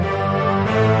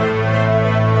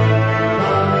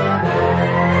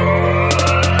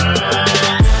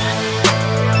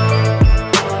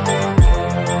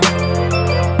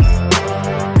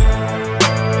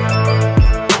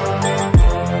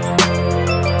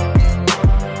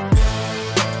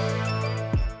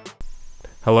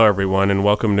Hello, everyone, and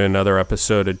welcome to another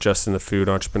episode of Justin the Food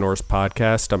Entrepreneurs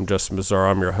Podcast. I'm Justin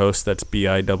Bizzarro. I'm your host. That's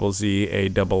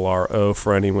Bizzarro.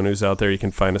 For anyone who's out there, you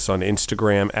can find us on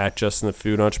Instagram at Justin the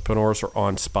Food Entrepreneurs or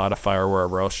on Spotify or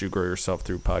wherever else you grow yourself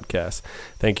through podcasts.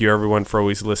 Thank you, everyone, for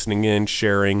always listening in,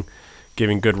 sharing,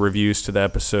 giving good reviews to the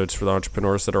episodes for the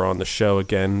entrepreneurs that are on the show.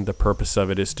 Again, the purpose of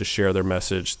it is to share their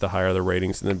message. The higher the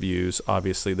ratings and the views,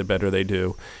 obviously, the better they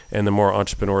do. And the more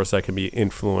entrepreneurs that can be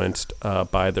influenced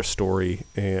by their story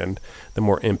and the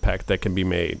more impact that can be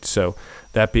made. So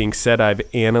that being said, I have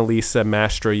Annalisa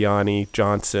Mastroianni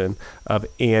Johnson of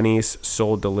Annie's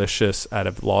Soul Delicious out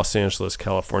of Los Angeles,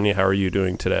 California. How are you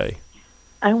doing today?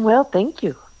 I'm well, thank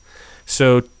you.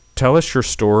 So tell us your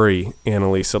story,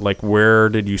 Annalisa. Like, where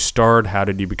did you start? How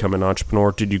did you become an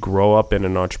entrepreneur? Did you grow up in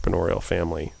an entrepreneurial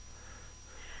family?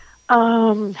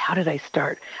 How did I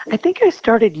start? I think I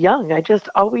started young. I just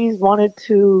always wanted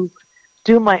to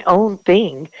do my own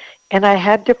thing. And I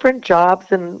had different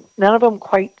jobs, and none of them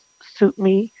quite suit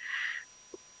me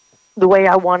the way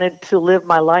I wanted to live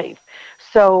my life.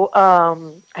 So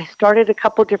I started a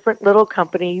couple different little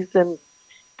companies, and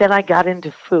then I got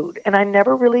into food. And I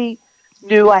never really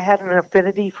knew I had an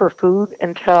affinity for food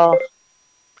until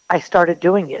I started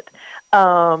doing it.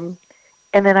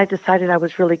 And then I decided I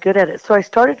was really good at it. So I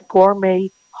started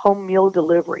gourmet home meal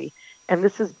delivery. And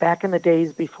this is back in the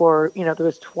days before, there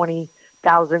was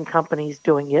 20,000 companies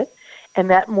doing it. And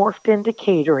that morphed into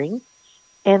catering.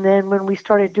 And then when we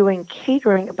started doing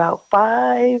catering about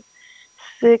 5-6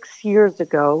 years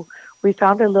ago, we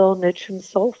found a little niche in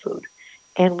soul food.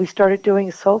 And we started doing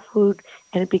soul food,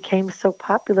 and it became so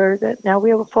popular that now we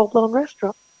have a full-blown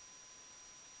restaurant.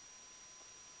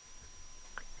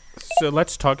 So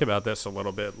let's talk about this a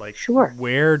little bit. Like, sure.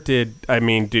 Did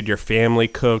your family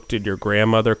cook? Did your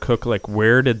grandmother cook? Like,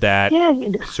 where did that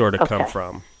sort of come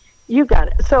from? You got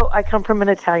it. So I come from an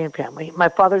Italian family. My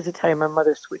father's Italian, my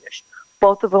mother's Swedish.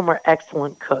 Both of them are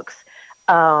excellent cooks.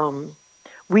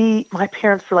 My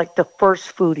parents were like the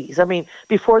first foodies. I mean,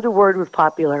 before the word was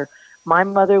popular, my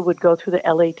mother would go through the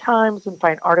LA Times and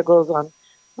find articles on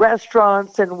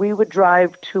restaurants, and we would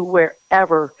drive to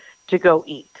wherever to go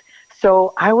eat.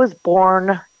 So I was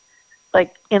born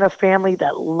like in a family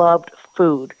that loved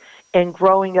food. And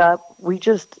growing up, we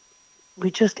just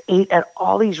ate at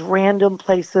all these random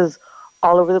places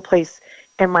all over the place.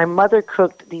 And my mother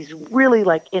cooked these really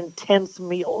like intense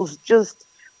meals just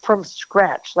from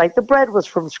scratch. Like the bread was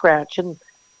from scratch, and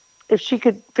if she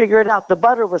could figure it out, the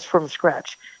butter was from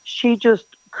scratch. She just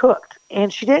cooked,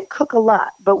 and she didn't cook a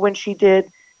lot, but when she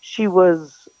did, she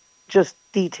was just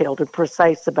detailed and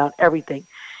precise about everything.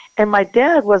 And my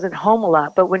dad wasn't home a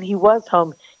lot, but when he was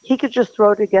home, he could just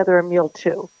throw together a meal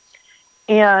too.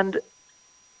 And,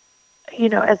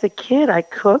 as a kid, I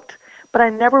cooked, but I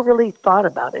never really thought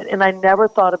about it, and I never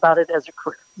thought about it as a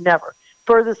career, never.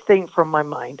 Furthest thing from my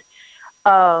mind.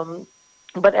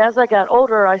 But as I got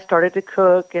older, I started to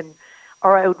cook,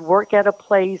 or I would work at a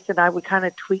place and I would kind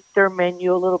of tweak their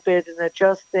menu a little bit and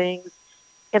adjust things.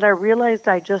 And I realized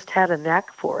I just had a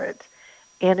knack for it.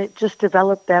 And it just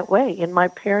developed that way. And my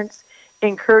parents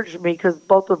encouraged me because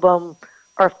both of them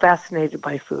are fascinated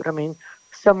by food. I mean,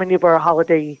 so many of our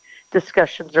holiday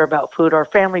discussions are about food. Our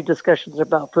family discussions are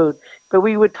about food. But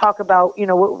we would talk about,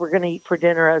 what we're going to eat for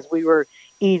dinner as we were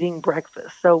eating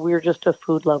breakfast. So we were just a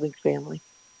food-loving family.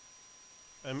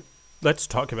 Let's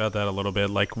talk about that a little bit.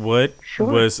 Like, what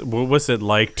was it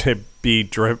like to be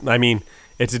driven? I mean,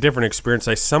 it's a different experience.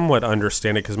 I somewhat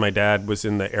understand it because my dad was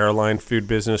in the airline food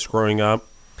business growing up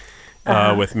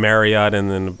with Marriott,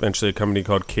 and then eventually a company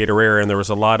called Cater, and there was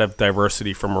a lot of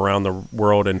diversity from around the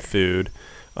world in food.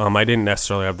 I didn't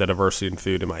necessarily have the diversity in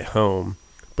food in my home,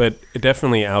 but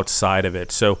definitely outside of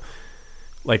it. So,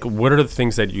 like, what are the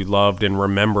things that you loved and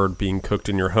remembered being cooked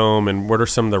in your home? And what are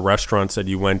some of the restaurants that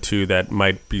you went to that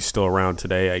might be still around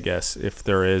today, I guess, if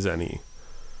there is any?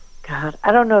 God,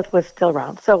 I don't know if it was still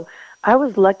around. So I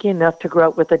was lucky enough to grow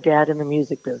up with a dad in the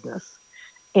music business.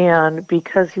 And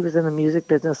because he was in the music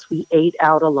business, we ate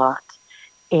out a lot.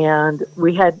 And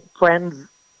we had friends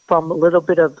from a little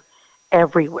bit of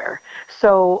everywhere.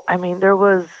 So, I mean, there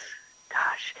was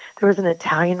an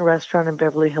Italian restaurant in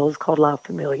Beverly Hills called La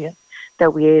Familia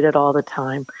that we ate at all the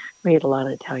time. We ate a lot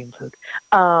of Italian food.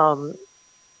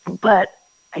 But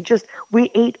we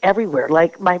ate everywhere.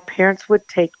 Like, my parents would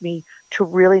take me to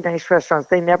really nice restaurants.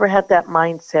 They never had that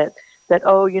mindset that,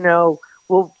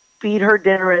 we'll feed her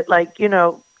dinner at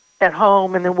at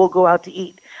home and then we'll go out to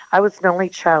eat. I was an only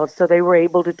child, so they were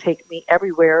able to take me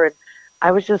everywhere, and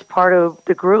I was just part of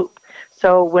the group.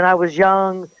 So when I was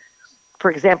young,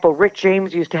 for example, Rick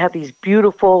James used to have these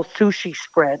beautiful sushi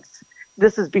spreads.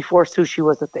 This is before sushi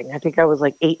was a thing. I think I was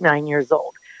like 8, 9 years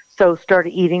old. so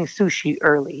started eating sushi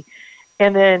early.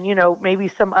 And then, maybe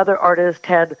some other artist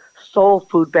had soul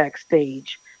food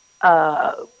backstage,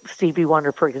 Stevie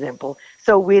Wonder, for example.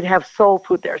 So we'd have soul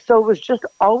food there. So it was just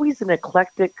always an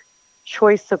eclectic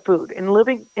choice of food. And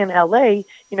living in LA,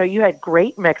 you had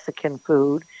great Mexican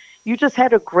food. You just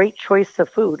had a great choice of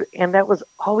food, and that was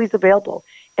always available.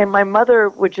 And my mother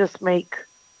would just make,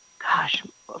 gosh,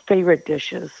 favorite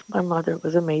dishes. My mother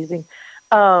was amazing.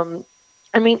 Um,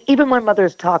 I mean, even my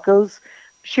mother's tacos,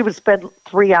 she would spend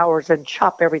 3 hours and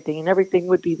chop everything, and everything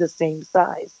would be the same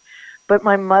size. But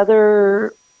my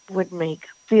mother would make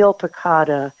veal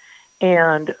piccata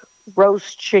and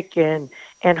roast chicken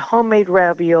and homemade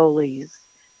raviolis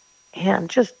and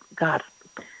just, God,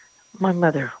 my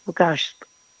mother, oh gosh,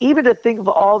 even to think of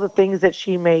all the things that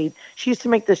she made. She used to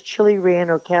make this chili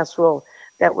relleno casserole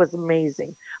that was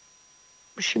amazing.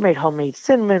 She made homemade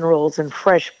cinnamon rolls and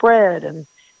fresh bread, and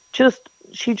just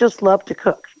she just loved to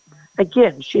cook.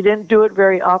 Again, she didn't do it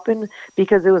very often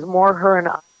because it was more her and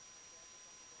I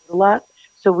a lot,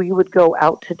 so we would go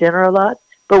out to dinner a lot.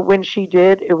 But when she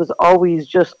did, it was always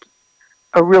just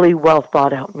a really well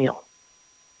thought out meal.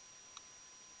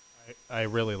 I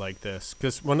really like this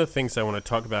because one of the things I want to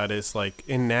talk about is like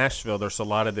in Nashville, there's a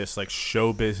lot of this like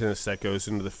show business that goes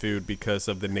into the food because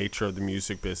of the nature of the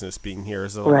music business being here.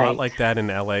 Is it a lot like that in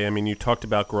LA? I mean, you talked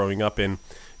about growing up in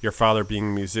your father being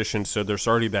a musician, so there's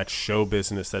already that show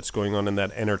business that's going on and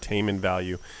that entertainment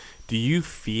value. Do you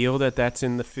feel that that's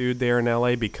in the food there in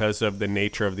LA because of the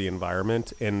nature of the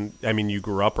environment? And I mean, you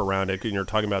grew up around it and you're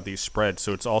talking about these spreads,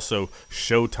 so it's also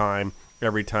showtime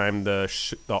every time the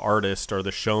artist or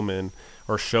the showman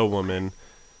or showwoman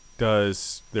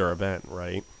does their event,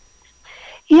 right?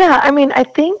 Yeah, I mean, I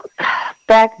think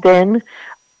back then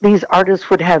these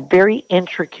artists would have very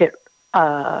intricate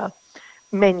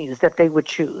menus that they would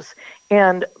choose,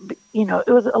 and it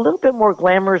was a little bit more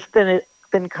glamorous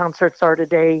than concerts are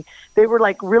today. They were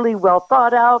like really well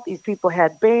thought out. These people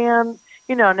had bands.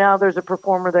 Now there's a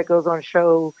performer that goes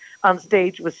on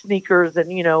stage with sneakers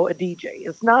and, a DJ.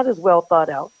 It's not as well thought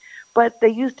out. But they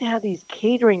used to have these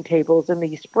catering tables and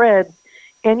these spreads.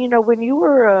 And, when you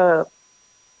were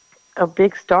a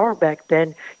big star back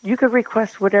then, you could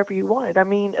request whatever you wanted. I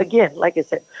mean, again, like I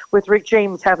said, with Rick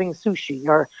James having sushi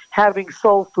or having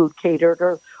soul food catered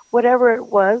or whatever it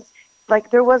was,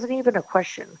 like there wasn't even a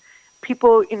question.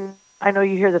 I know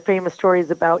you hear the famous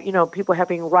stories about, people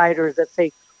having riders that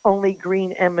say only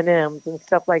green M&Ms and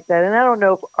stuff like that. And I don't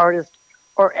know if artists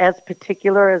are as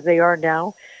particular as they are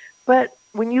now, but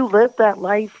when you lived that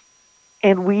life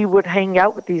and we would hang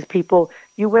out with these people,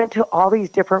 you went to all these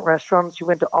different restaurants, you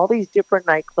went to all these different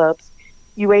nightclubs,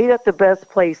 you ate at the best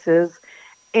places,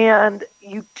 and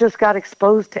you just got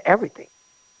exposed to everything.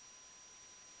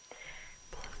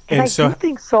 And I do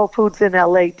think soul food's in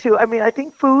LA too. I mean, I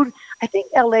think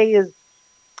LA is,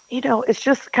 it's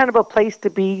just kind of a place to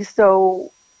be.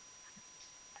 So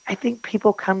I think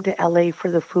people come to LA for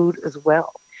the food as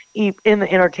well in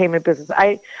the entertainment business.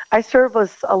 I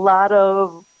service a lot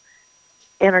of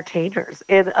entertainers,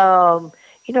 and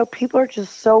people are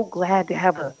just so glad to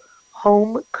have a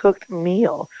home cooked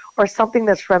meal or something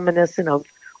that's reminiscent of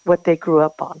what they grew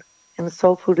up on. And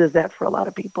soul food is that for a lot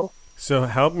of people. So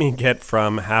help me get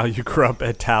from how you grew up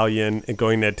Italian and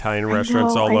going to Italian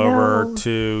restaurants all over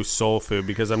to soul food,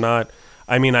 because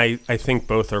I think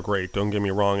both are great. Don't get me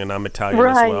wrong. And I'm Italian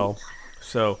as well.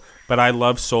 So, but I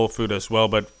love soul food as well.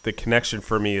 But the connection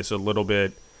for me is a little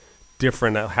bit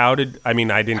different. I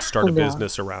didn't start a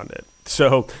business around it.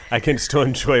 So I can still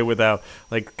enjoy it without,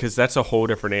 because that's a whole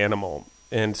different animal.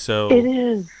 And so it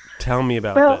is. Tell me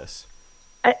about this.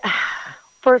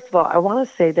 First of all, I want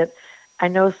to say that I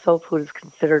know soul food is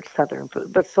considered Southern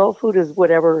food, but soul food is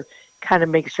whatever kind of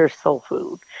makes your soul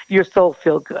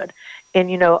feel good.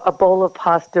 And, a bowl of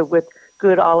pasta with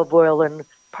good olive oil and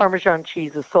Parmesan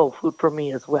cheese is soul food for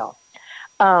me as well.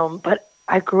 But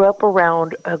I grew up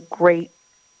around a great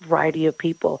variety of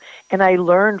people, and I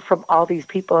learned from all these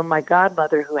people, and my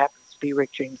godmother, who happens to be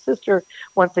Rick James' sister,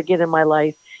 once again in my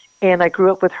life. And I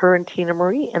grew up with her and Tina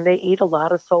Marie, and they ate a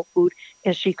lot of soul food,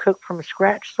 and she cooked from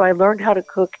scratch. So I learned how to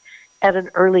cook at an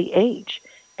early age.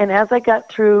 And as I got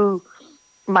through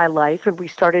my life and we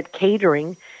started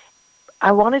catering,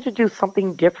 I wanted to do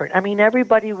something different. I mean,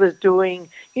 everybody was doing,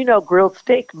 grilled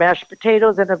steak, mashed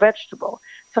potatoes, and a vegetable.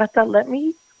 So I thought, let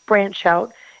me branch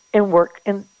out and work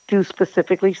and do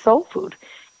specifically soul food.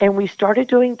 And we started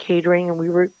doing catering, and we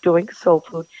were doing soul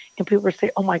food. And people were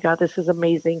saying, oh, my God, this is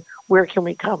amazing. Where can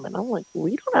we come? And I'm like,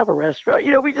 we don't have a restaurant.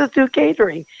 We just do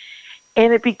catering.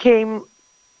 And it became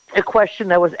a question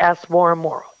that was asked more and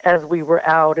more as we were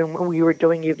out and when we were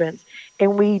doing events.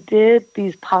 And we did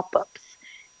these pop-ups.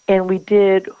 and we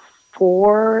did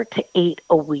 4 to 8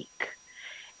 a week.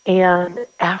 And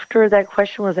after that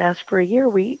question was asked for a year,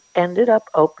 we ended up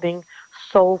opening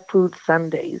Soul Food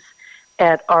Sundays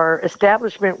at our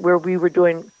establishment where we were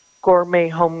doing gourmet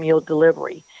home meal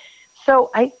delivery.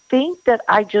 So I think that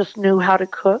I just knew how to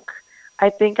cook. I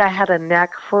think I had a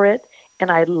knack for it, and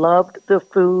I loved the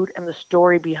food and the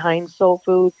story behind soul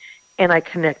food, and I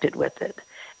connected with it.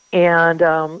 And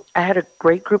I had a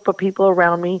great group of people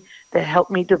around me that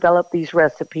helped me develop these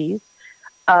recipes,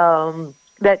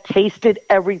 that tasted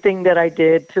everything that I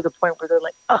did to the point where they're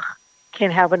like, ugh,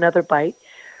 can't have another bite.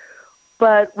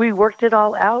 But we worked it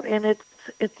all out, and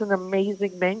it's an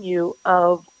amazing menu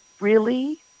of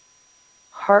really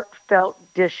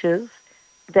heartfelt dishes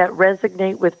that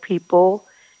resonate with people,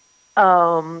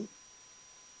 um,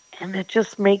 and that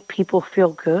just make people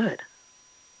feel good.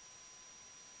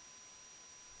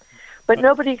 But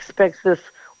nobody expects this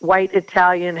white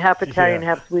Italian, half Italian, Yeah.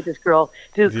 half Swedish girl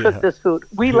to cook Yeah. this food.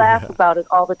 We laugh Yeah. about it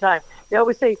all the time. They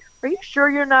always say, "Are you sure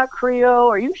you're not Creole?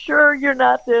 Are you sure you're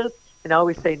not this?" And I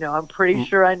always say, "No, I'm pretty Mm.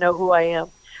 sure I know who I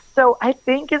am." So I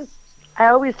think I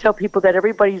always tell people that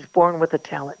everybody's born with a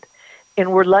talent,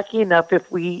 and we're lucky enough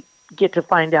if we get to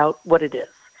find out what it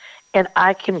is. And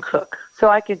I can cook, so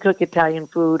I can cook Italian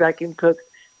food. I can cook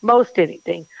most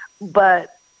anything, but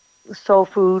soul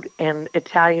food and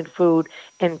Italian food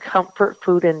and comfort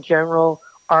food in general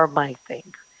are my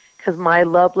thing because my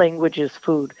love language is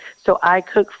food. So I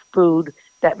cook food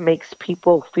that makes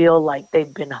people feel like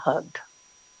they've been hugged.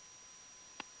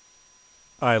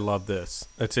 I love this.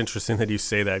 It's interesting that you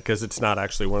say that because it's not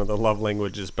actually one of the love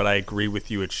languages, but I agree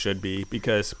with you. It should be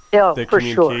because Yeah, the for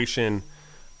sure. communication,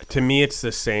 to me, it's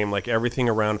the same. Like everything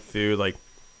around food, like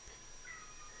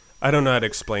I don't know how to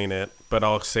explain it, but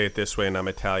I'll say it this way, and I'm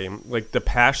Italian. Like the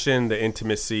passion, the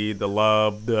intimacy, the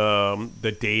love,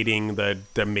 the dating,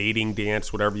 the mating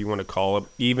dance, whatever you want to call it.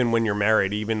 Even when you're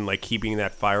married, even like keeping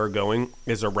that fire going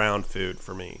is around food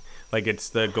for me. Like it's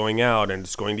the going out and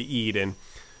it's going to eat, and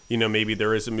maybe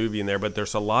there is a movie in there, but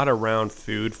there's a lot around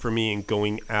food for me, and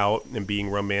going out and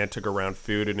being romantic around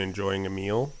food and enjoying a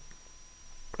meal.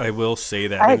 I will say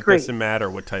that, I and it agree. doesn't matter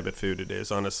what type of food it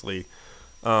is, honestly,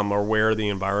 or where the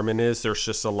environment is. There's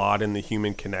just a lot in the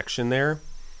human connection there.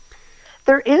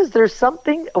 There's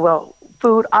something, well,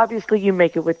 food, obviously, you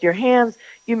make it with your hands,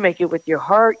 you make it with your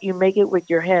heart, you make it with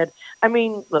your head. I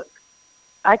mean, look,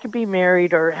 I could be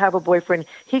married or have a boyfriend.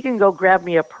 He can go grab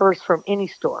me a purse from any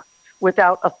store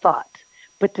without a thought.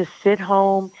 But to sit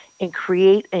home and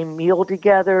create a meal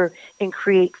together and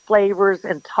create flavors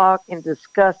and talk and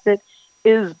discuss it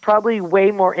is probably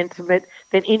way more intimate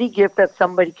than any gift that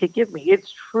somebody could give me.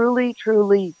 It's truly,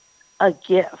 truly a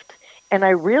gift. And I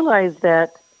realized that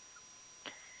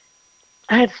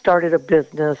I had started a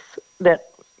business that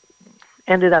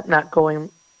ended up not going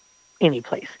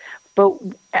anyplace. But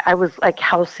I was like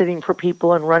house sitting for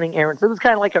people and running errands. It was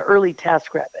kind of like an early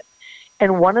task rabbit.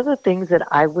 And one of the things that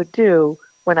I would do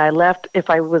when I left, if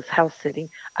I was house sitting,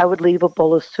 I would leave a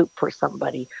bowl of soup for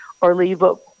somebody, or leave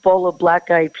a bowl of black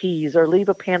eyed peas, or leave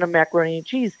a pan of macaroni and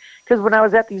cheese. Because when I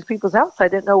was at these people's house, I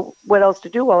didn't know what else to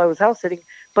do while I was house sitting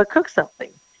but cook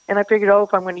something. And I figured, oh,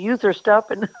 if I'm going to use their stuff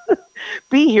and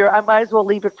be here, I might as well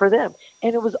leave it for them.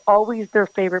 And it was always their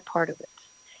favorite part of it.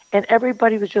 And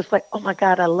everybody was just like, oh my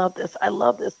God, I love this. I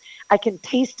love this. I can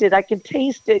taste it. I can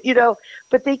taste it.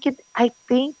 But I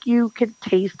think you can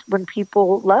taste when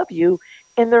people love you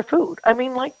in their food. I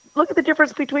mean, like, look at the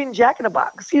difference between Jack in a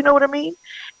Box, you know what I mean?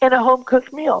 And a home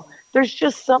cooked meal. There's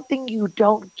just something you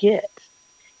don't get.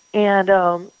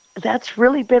 And that's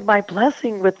really been my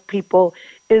blessing with people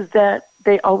is that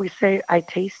they always say, I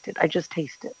taste it. I just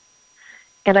taste it.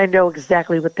 And I know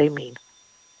exactly what they mean.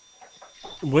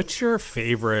 What's your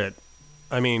favorite?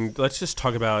 I mean, let's just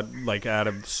talk about like out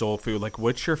of soul food. Like,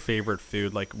 what's your favorite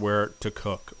food? Like, where to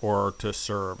cook or to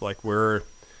serve? Like, where,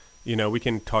 we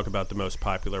can talk about the most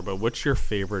popular, but what's your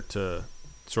favorite to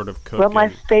sort of cook Well, my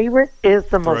and favorite is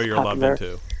the throw most your love popular.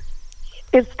 into?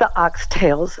 It's the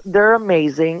oxtails. They're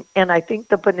amazing. And I think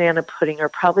the banana pudding are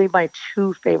probably my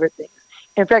two favorite things.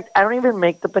 In fact, I don't even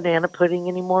make the banana pudding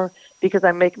anymore because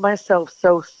I make myself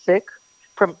so sick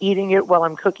from eating it while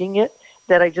I'm cooking it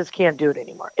that I just can't do it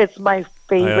anymore. It's my I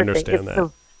favorite thing. understand It's that.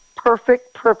 the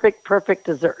perfect, perfect, perfect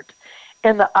dessert.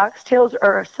 And the oxtails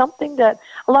are something that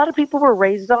a lot of people were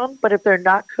raised on, but if they're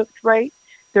not cooked right,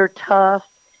 they're tough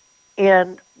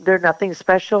and they're nothing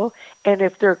special. And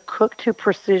if they're cooked to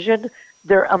precision,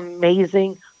 they're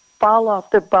amazing, fall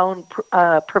off the bone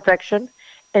perfection.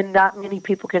 And not many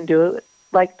people can do it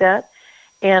like that.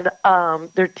 And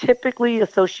they're typically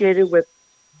associated with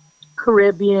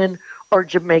Caribbean or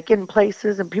Jamaican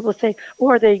places, and people say, "Oh,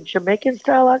 are they Jamaican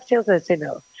style oxtails?" And I say,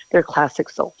 "No, they're classic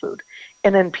soul food."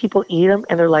 And then people eat them,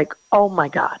 and they're like, "Oh my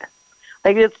god!"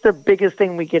 Like it's the biggest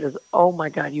thing we get is, "Oh my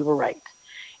god, you were right."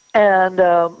 And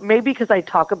maybe because I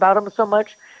talk about them so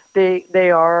much, they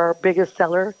are our biggest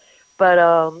seller. But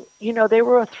they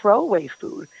were a throwaway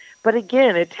food. But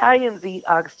again, Italians eat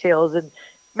oxtails, and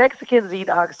Mexicans eat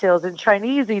oxtails, and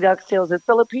Chinese eat oxtails, and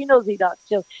Filipinos eat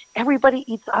oxtails. Everybody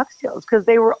eats oxtails because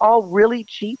they were all really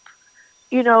cheap,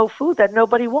 food that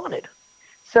nobody wanted.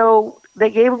 So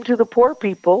they gave them to the poor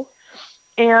people,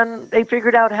 and they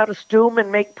figured out how to stew them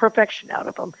and make perfection out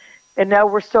of them. And now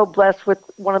we're so blessed with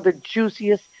one of the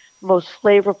juiciest, most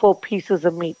flavorful pieces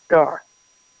of meat there are.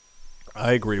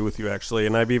 I agree with you actually,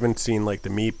 and I've even seen like the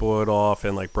meat boiled off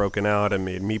and like broken out and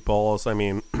made meatballs. I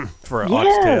mean, for an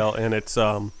oxtail, and it's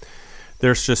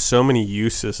there's just so many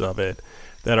uses of it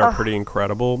that are pretty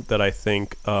incredible. That I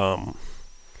think that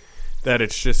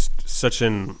it's just such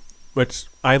an which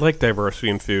I like diversity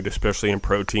in food, especially in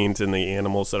proteins in the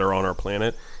animals that are on our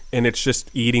planet, and it's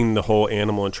just eating the whole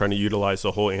animal and trying to utilize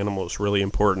the whole animal is really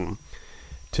important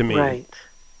to me. Right.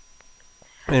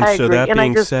 And I so agree. that And I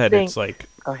being just said, think, it's like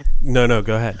go ahead. no,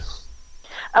 go ahead.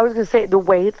 I was going to say the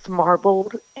way it's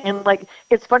marbled, and like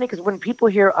it's funny because when people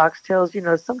hear oxtails,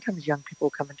 sometimes young people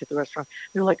come into the restaurant.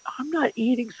 They're like, "I'm not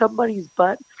eating somebody's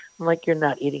butt." I'm like, "You're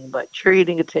not eating butt. You're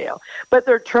eating a tail." But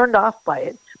they're turned off by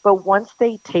it. But once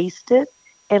they taste it,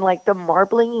 and like the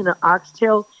marbling in an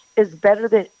oxtail is better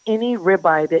than any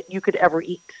ribeye that you could ever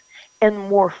eat, and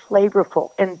more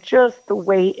flavorful, and just the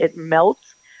way it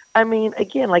melts. I mean,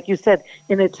 again, like you said,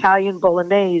 an Italian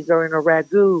bolognese or in a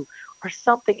ragu or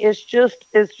something. It's just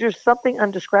something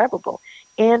undescribable.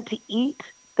 And to eat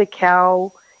the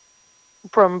cow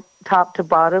from top to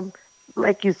bottom,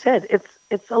 like you said,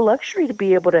 it's a luxury to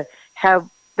be able to have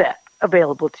that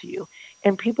available to you.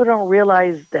 And people don't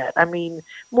realize that. I mean,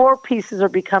 more pieces are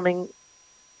becoming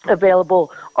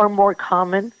available or more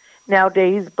common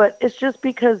nowadays, but it's just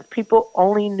because people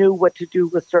only knew what to do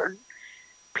with certain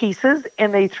pieces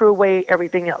and they threw away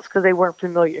everything else because they weren't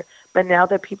familiar. But now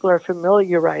that people are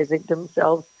familiarizing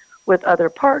themselves with other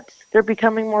parts, they're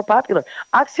becoming more popular.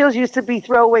 Oxtails used to be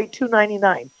throwaway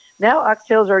 $2.99. Now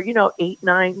oxtails are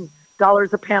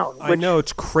 $8-9 a pound. I know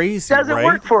it's crazy. Doesn't right?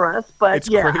 work for us, but it's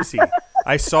yeah. crazy.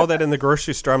 I saw that in the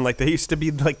grocery store. I'm like, they used to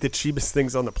be like the cheapest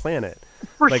things on the planet.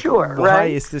 For like, sure, why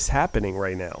right? is this happening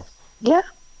right now? Yeah.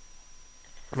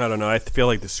 I don't know. I feel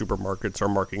like the supermarkets are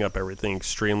marking up everything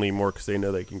extremely more because they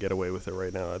know they can get away with it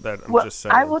right now. I'm just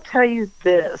saying. I will tell you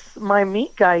this. My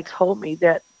meat guy told me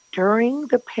that during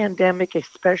the pandemic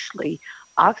especially,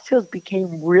 oxtails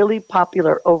became really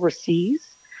popular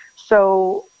overseas.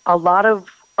 So a lot of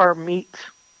our meat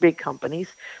big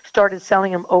companies started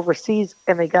selling them overseas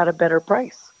and they got a better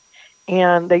price.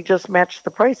 And they just matched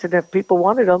the price. And if people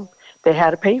wanted them, they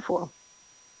had to pay for them.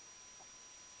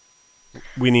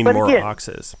 We need more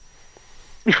oxes.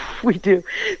 We do.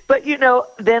 But,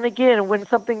 then again, when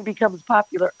something becomes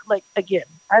popular, like, again,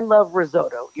 I love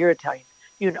risotto. You're Italian.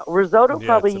 Risotto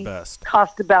probably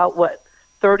cost about,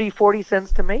 30-40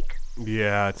 cents to make?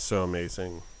 Yeah, it's so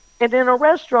amazing. And in a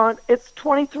restaurant, it's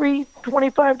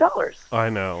 $23-25. I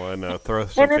know. Throw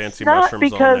some fancy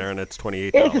mushrooms on there, and it's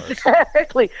 $28.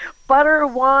 Exactly. Butter,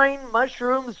 wine,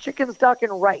 mushrooms, chicken stock,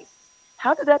 and rice.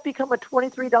 How did that become a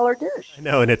 $23 dish? I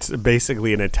know, and it's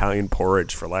basically an Italian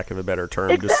porridge, for lack of a better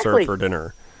term, exactly. just served for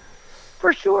dinner.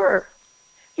 For sure.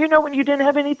 When you didn't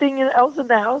have anything else in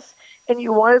the house and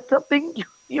you wanted something,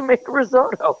 you make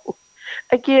risotto.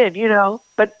 Again,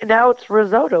 but now it's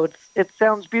risotto. It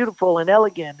sounds beautiful and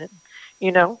elegant. And,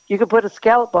 you could put a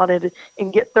scallop on it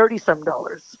and get $30-some.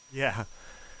 Yeah.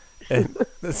 And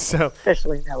so,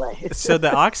 especially in LA. So the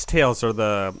oxtails are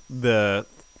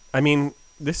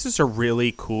this is a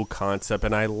really cool concept,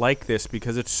 and I like this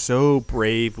because it's so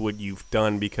brave what you've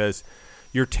done, because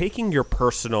you're taking your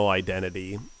personal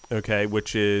identity, okay,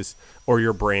 or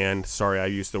your brand. Sorry, I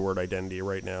use the word identity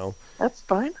right now. That's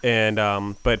fine. And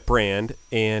but brand,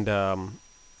 and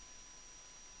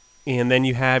then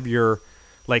you have your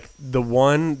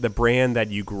the brand that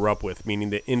you grew up with,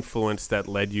 meaning the influence that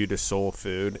led you to soul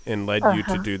food and led you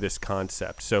to do this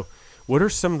concept. So what are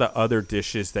some of the other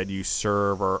dishes that you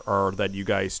serve or that you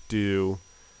guys do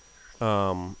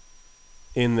in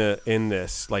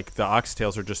this? Like the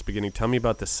oxtails are just beginning. Tell me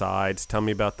about the sides. Tell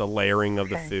me about the layering of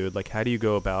the food. Like, how do you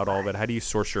go about all of it? How do you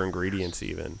source your ingredients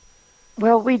even?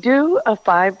 Well, we do a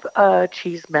 5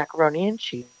 cheese macaroni and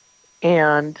cheese.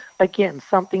 And again,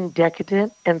 something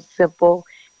decadent and simple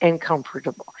and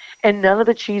comfortable. And none of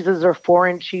the cheeses are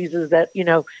foreign cheeses that,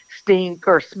 stink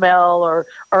or smell or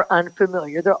are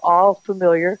unfamiliar. They're all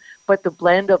familiar, but the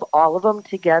blend of all of them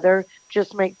together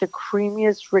just make the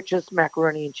creamiest, richest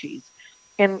macaroni and cheese.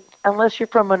 And unless you're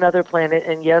from another planet,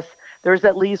 and yes, there's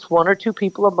at least one or two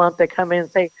people a month that come in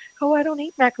and say, "Oh, I don't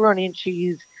eat macaroni and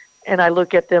cheese." And I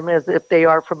look at them as if they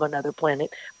are from another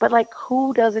planet. But like,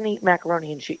 who doesn't eat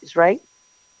macaroni and cheese, right?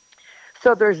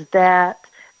 So there's that.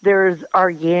 There's our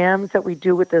yams that we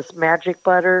do with this magic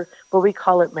butter, but we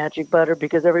call it magic butter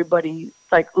because everybody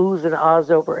like oohs and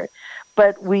ahs over it.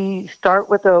 But we start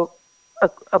with a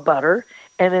butter,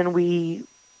 and then we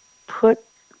put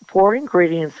four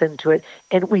ingredients into it,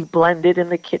 and we blend it in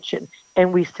the kitchen,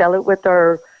 and we sell it with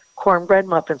our cornbread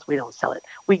muffins. We don't sell it.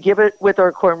 We give it with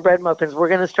our cornbread muffins. We're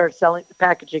going to start selling,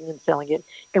 packaging and selling it,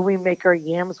 and we make our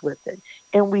yams with it,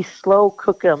 and we slow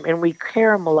cook them, and we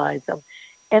caramelize them.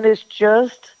 And it's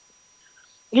just,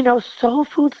 soul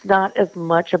food's not as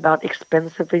much about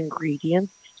expensive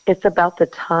ingredients. It's about the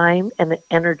time and the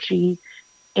energy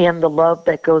and the love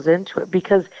that goes into it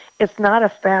because it's not a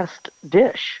fast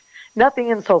dish. Nothing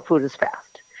in soul food is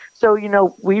fast. So,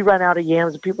 we run out of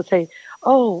yams and people say,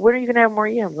 "Oh, when are you going to have more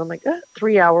yams?" I'm like,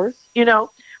 3 hours,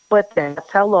 but that's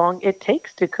how long it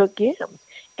takes to cook yams.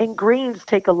 And greens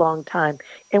take a long time.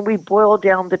 And we boil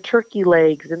down the turkey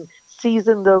legs and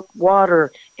season the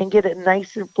water and get it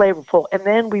nice and flavorful. And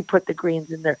then we put the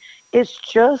greens in there. It's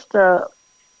just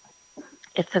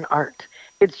it's an art.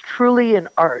 It's truly an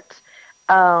art.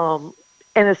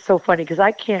 And it's so funny because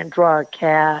I can't draw a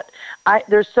cat.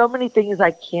 There's so many things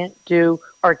I can't do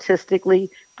artistically,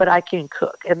 but I can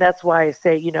cook. And that's why I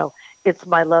say, it's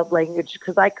my love language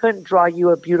because I couldn't draw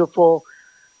you a beautiful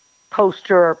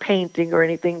poster or painting or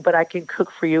anything, but I can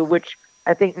cook for you, which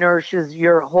I think nourishes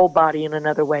your whole body in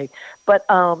another way. But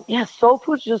soul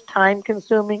food's just time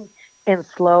consuming and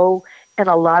slow and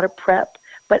a lot of prep.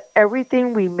 But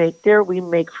everything we make there, we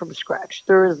make from scratch.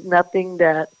 There is nothing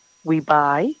that we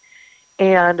buy.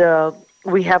 And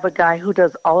we have a guy who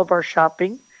does all of our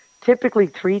shopping, typically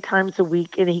 3 times a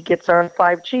week, and he gets our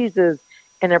 5 cheeses.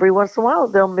 And every once in a while,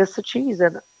 they'll miss a cheese,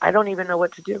 and I don't even know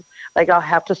what to do. Like, I'll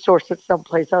have to source it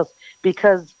someplace else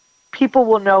because people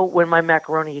will know when my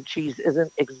macaroni and cheese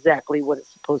isn't exactly what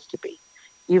it's supposed to be.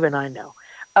 Even I know.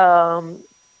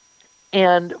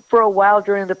 And for a while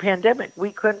during the pandemic,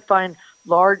 we couldn't find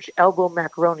large elbow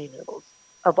macaroni noodles,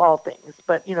 of all things.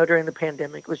 But, during the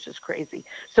pandemic, it was just crazy.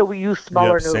 So we use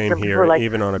smaller noodles. Same and here, people are like,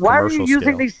 even on a "Why are commercial you using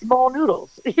scale. these small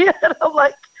noodles?" Yeah, and I'm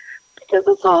like, because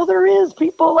that's all there is.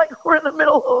 People, like, we're in the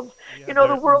middle of,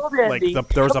 the world ending.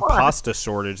 There was Come a on. pasta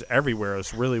shortage everywhere.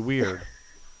 It's really weird.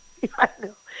 I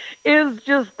know. It's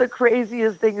just the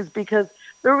craziest thing is because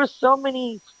there were so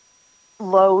many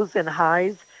lows and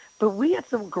highs, but we had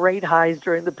some great highs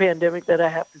during the pandemic that I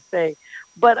have to say.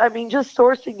 But I mean, just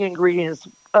sourcing ingredients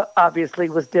obviously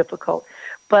was difficult.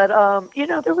 But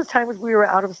there was times we were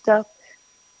out of stuff.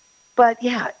 But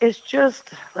yeah, it's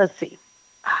just, let's see,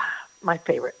 my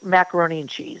favorite, macaroni and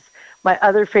cheese. My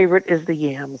other favorite is the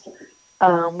yams.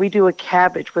 We do a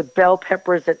cabbage with bell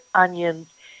peppers and onions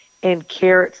and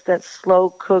carrots that's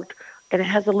slow cooked, and it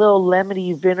has a little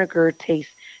lemony vinegar taste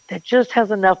that just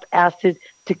has enough acid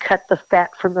to cut the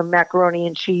fat from the macaroni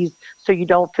and cheese so you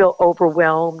don't feel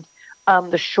overwhelmed.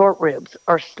 The short ribs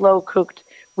are slow cooked.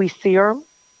 We sear them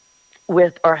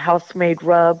with our house-made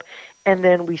rub, and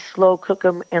then we slow cook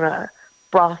them in a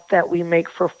broth that we make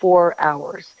for 4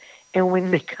 hours. And when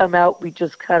they come out, we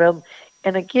just cut them.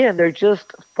 And again, they're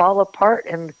just fall apart,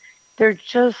 and they're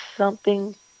just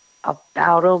something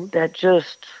about them that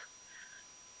just,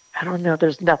 I don't know,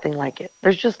 there's nothing like it.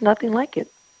 There's just nothing like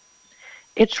it.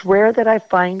 It's rare that I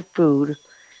find food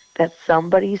that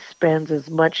somebody spends as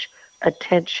much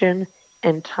attention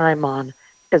and time on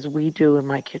as we do in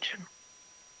my kitchen.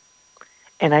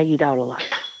 And I eat out a lot.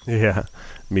 Yeah,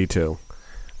 me too.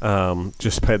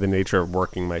 Just by the nature of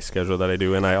working my schedule that I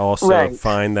do. And I also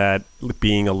find that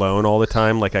being alone all the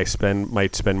time, like I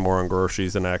might spend more on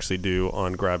groceries than I actually do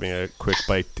on grabbing a quick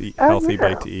bite to eat, healthy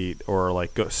bite to eat, or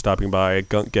like stopping by,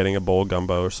 getting a bowl of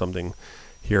gumbo or something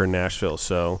here in Nashville.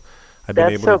 So I've been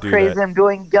able to do that. That's so crazy. I'm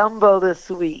doing gumbo this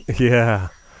week. Yeah.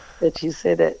 That you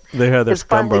said it. There's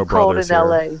Gumbo Brothers here. It's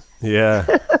cold in LA.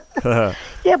 Yeah.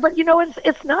 Yeah, but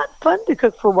it's not fun to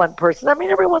cook for one person. I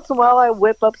mean, every once in a while I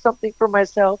whip up something for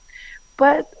myself,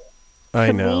 but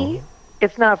to me,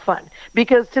 it's not fun.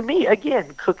 Because to me,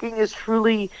 again, cooking is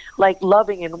truly like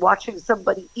loving and watching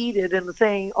somebody eat it and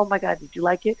saying, "Oh my God, did you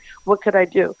like it? What could I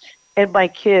do?" And my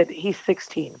kid, he's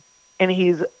 16, and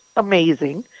he's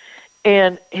amazing.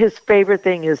 And his favorite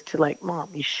thing is to like,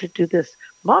 "Mom, you should do this.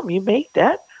 Mom, you made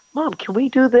that. Mom, can we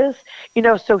do this?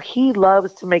 So he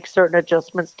loves to make certain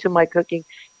adjustments to my cooking.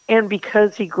 And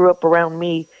because he grew up around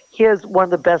me, he has one of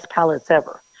the best palates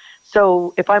ever.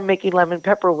 So if I'm making lemon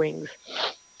pepper wings,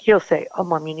 he'll say, "Oh,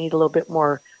 Mom, you need a little bit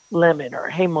more lemon," or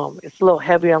 "Hey, Mom, it's a little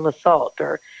heavy on the salt,"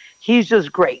 or he's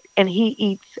just great. And he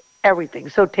eats everything.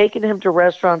 So taking him to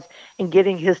restaurants and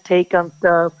getting his take on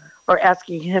stuff or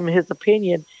asking him his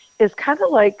opinion is kind of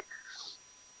like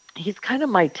he's kind of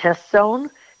my test zone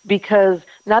because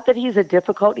not that he's a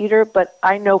difficult eater, but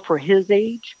I know for his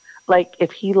age, like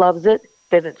if he loves it,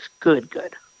 then it's good,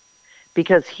 good.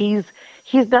 Because he's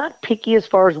not picky as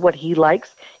far as what he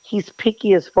likes. He's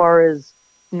picky as far as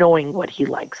knowing what he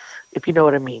likes, if you know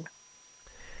what I mean.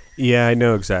 Yeah, I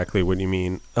know exactly what you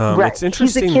mean. Right. It's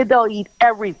He's a interesting. kid that'll eat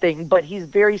everything, but he's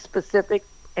very specific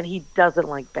and he doesn't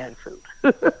like bad food.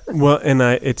 Well, and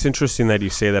it's interesting that you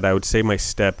say that. I would say my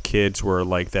step kids were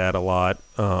like that a lot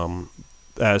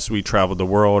as we traveled the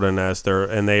world, and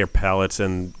they are palates,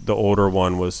 and the older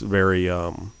one was very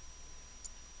um,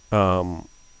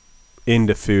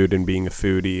 into food and being a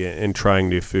foodie and trying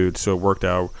new food. So it worked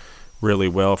out really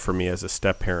well for me as a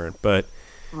step parent. But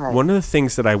Right. one of the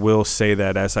things that I will say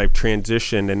that as I've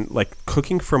transitioned and like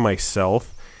cooking for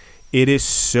myself, it is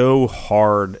so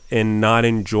hard and not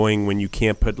enjoying when you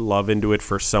can't put love into it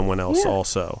for someone else Yeah,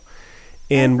 also.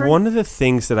 I And agree. one of the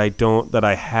things that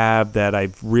I have that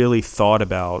I've really thought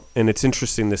about, and it's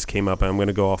interesting this came up, and I'm going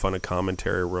to go off on a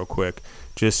commentary real quick,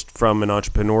 just from an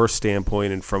entrepreneur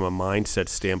standpoint and from a mindset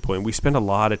standpoint. We spend a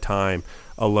lot of time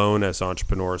alone as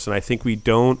entrepreneurs, and I think we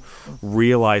don't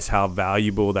realize how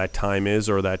valuable that time is,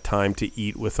 or that time to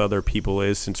eat with other people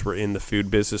is. Since we're in the food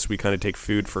business, we kind of take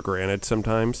food for granted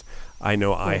sometimes. I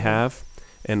know I Hmm. have.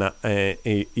 And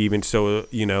even so,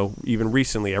 even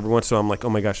recently, every once in a while, I'm like, oh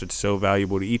my gosh, it's so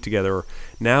valuable to eat together. Or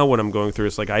now, what I'm going through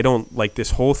is like, I don't like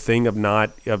this whole thing of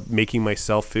making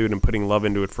myself food and putting love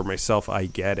into it for myself. I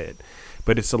get it,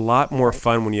 but it's a lot more Right.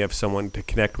 fun when you have someone to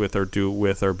connect with, or do it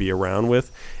with, or be around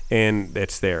with, and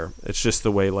it's there. It's just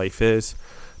the way life is.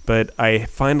 But I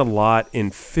find a lot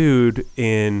in food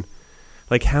in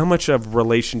like how much of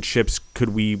relationships could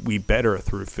we better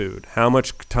through food? How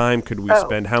much time could we Oh,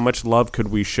 spend? How much love could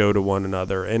we show to one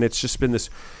another? And it's just been this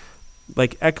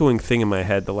like echoing thing in my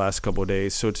head the last couple of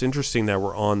days. So it's interesting that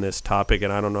we're on this topic,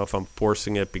 and I don't know if I'm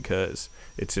forcing it because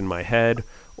it's in my head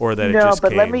or that it no, just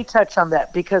but let me came. touch on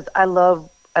that because I love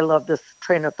this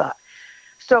train of thought.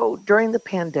 So during the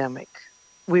pandemic,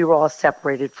 we were all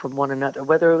separated from one another,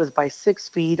 whether it was by 6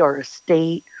 feet or a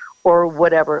state or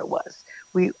whatever it was.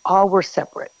 We all were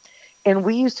separate. And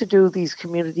we used to do these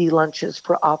community lunches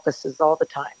for offices all the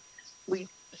time. We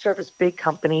service big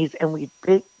companies and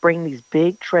bring these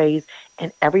big trays,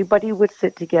 and everybody would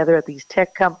sit together at these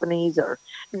tech companies or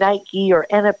Nike or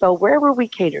NFL, wherever we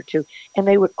cater to, and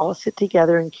they would all sit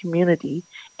together in community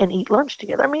and eat lunch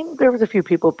together. I mean, there was a few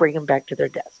people bring them back to their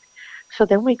desk. So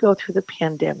then we go through the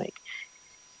pandemic.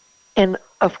 And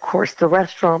of course, the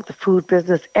restaurant, the food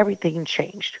business, everything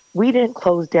changed. We didn't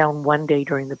close down one day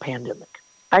during the pandemic.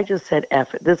 I just said,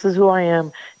 F it. This is who I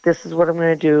am. This is what I'm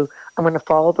going to do. I'm going to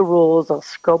follow the rules. I'll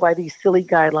go by these silly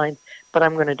guidelines, but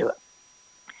I'm going to do it.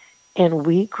 And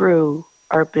we grew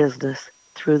our business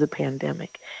through the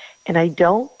pandemic. And I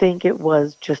don't think it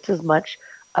was just as much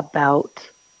about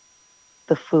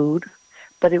the food,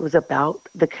 but it was about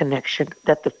the connection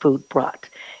that the food brought.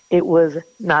 It was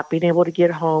not being able to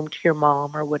get home to your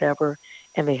mom or whatever,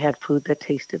 and they had food that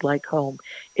tasted like home.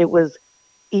 It was,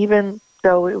 even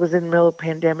though it was in the middle of the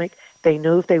pandemic, they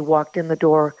knew if they walked in the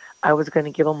door, I was going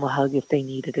to give them a hug if they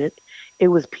needed it. It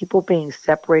was people being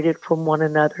separated from one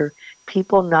another,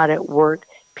 people not at work,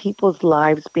 people's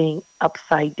lives being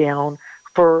upside down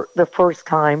for the first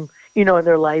time, in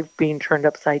their life being turned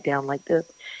upside down like this.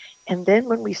 And then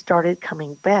when we started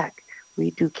coming back,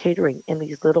 we do catering in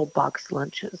these little box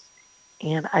lunches.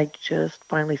 And I just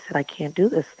finally said, I can't do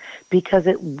this because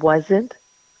it wasn't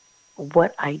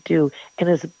what I do. And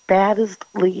as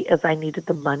badly as I needed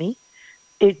the money,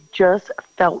 it just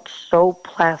felt so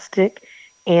plastic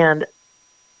and,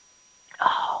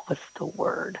 oh, what's the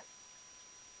word?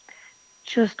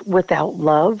 Just without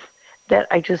love that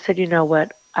I just said, you know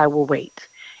what? I will wait.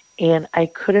 And I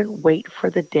couldn't wait for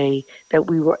the day that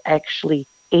we were actually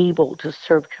able to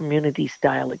serve community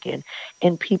style again.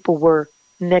 And people were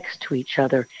next to each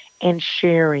other and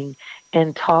sharing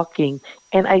and talking.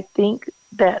 And I think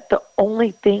that the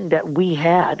only thing that we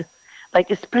had,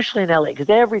 like especially in LA, because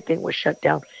everything was shut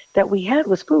down, that we had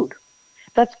was food.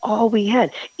 That's all we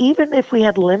had. Even if we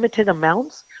had limited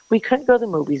amounts, we couldn't go to the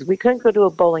movies. We couldn't go to a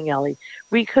bowling alley.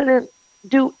 We couldn't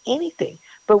do anything,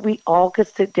 but we all could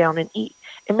sit down and eat.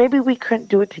 And maybe we couldn't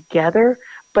do it together,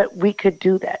 but we could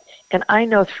do that. And I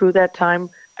know through that time,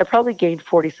 I probably gained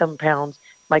 40 some pounds.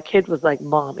 My kid was like,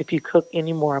 Mom, if you cook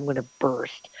anymore, I'm going to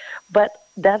burst. But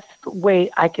that's the way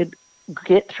I could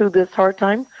get through this hard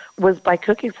time, was by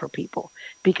cooking for people,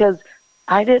 because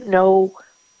I didn't know,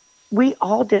 we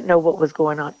all didn't know what was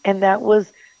going on. And that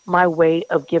was my way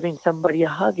of giving somebody a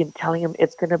hug and telling them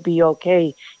it's going to be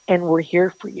okay and we're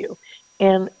here for you.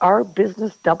 And our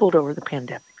business doubled over the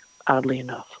pandemic, oddly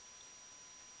enough,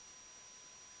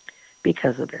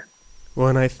 because of it. Well,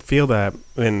 and I feel that,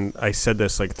 and I said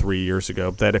this like 3 years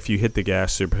ago, that if you hit the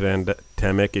gas through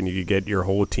pandemic and you get your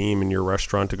whole team and your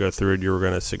restaurant to go through it, you were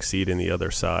going to succeed in the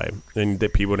other side. And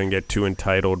that people didn't get too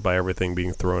entitled by everything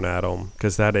being thrown at them.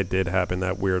 Because that it did happen.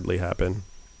 That weirdly happened.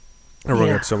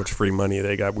 Everyone got so much free money,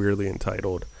 they got weirdly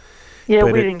entitled. Yeah,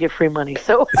 but we didn't get free money.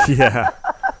 So yeah,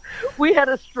 we had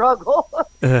a struggle.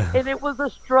 And it was a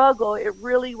struggle. It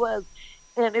really was.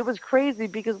 And it was crazy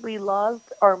because we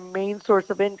lost our main source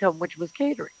of income, which was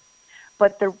catering.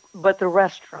 But the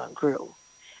restaurant grew,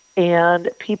 and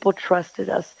people trusted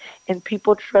us, and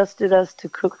people trusted us to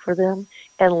cook for them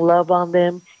and love on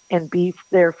them and be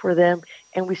there for them.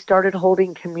 And we started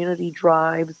holding community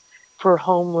drives for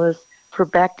homeless, for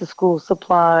back to school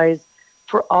supplies,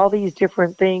 for all these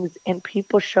different things. And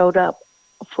people showed up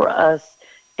for us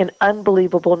in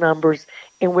unbelievable numbers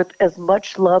and with as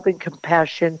much love and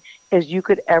compassion as you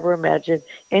could ever imagine.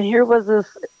 And here was this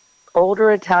older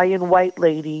Italian white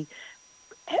lady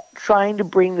trying to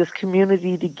bring this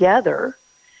community together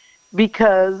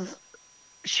because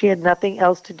she had nothing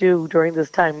else to do during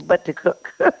this time but to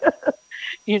cook.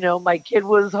 My kid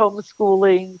was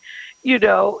homeschooling.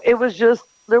 It was just,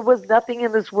 there was nothing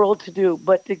in this world to do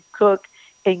but to cook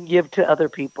and give to other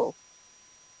people.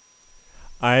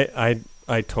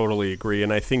 I totally agree.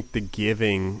 And I think the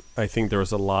giving, I think there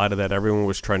was a lot of that. Everyone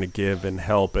was trying to give and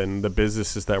help. And the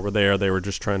businesses that were there, they were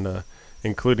just trying to,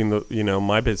 including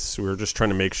my business, we were just trying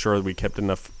to make sure that we kept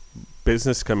enough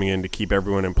business coming in to keep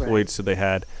everyone employed, right, so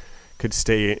they could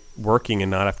stay working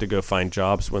and not have to go find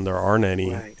jobs when there aren't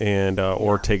any, right, and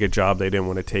or take a job they didn't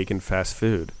want to take in fast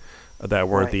food that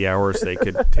weren't right, the hours they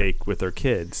could take with their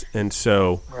kids. And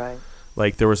so right,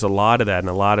 like there was a lot of that and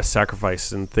a lot of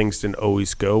sacrifice, and things didn't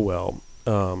always go well.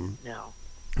 No.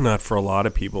 Not for a lot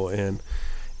of people. And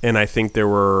I think there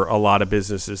were a lot of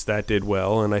businesses that did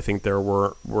well, and I think there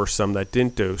were some that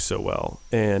didn't do so well.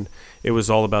 And it was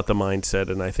all about the mindset,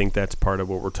 and I think that's part of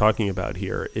what we're talking about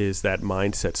here is that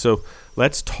mindset. So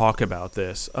let's talk about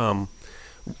this.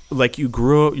 Like you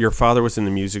grew up, your father was in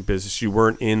the music business. You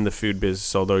weren't in the food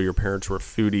business, although your parents were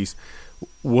foodies.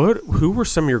 Who were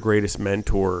some of your greatest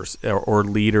mentors or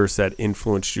leaders that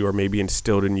influenced you or maybe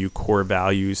instilled in you core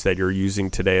values that you're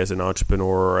using today as an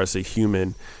entrepreneur or as a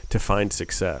human to find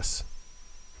success?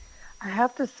 I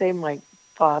have to say my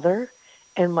father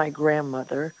and my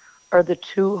grandmother are the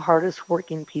two hardest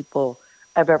working people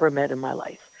I've ever met in my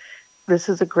life. This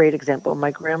is a great example.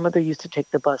 My grandmother used to take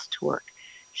the bus to work.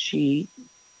 She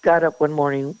got up one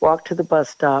morning, walked to the bus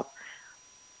stop.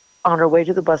 On her way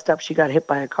to the bus stop, she got hit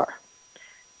by a car.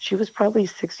 She was probably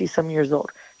 60-some years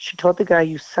old. She told the guy,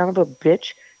 "You son of a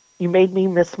bitch, you made me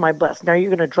miss my bus. Now you're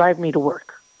going to drive me to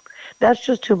work." That's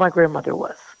just who my grandmother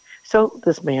was. So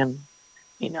this man,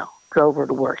 drove her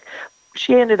to work.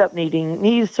 She ended up needing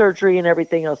knee surgery and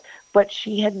everything else, but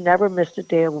she had never missed a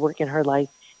day of work in her life,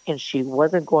 and she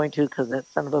wasn't going to because that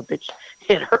son of a bitch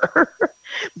hit her.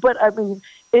 But,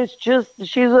 it's just,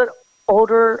 she's an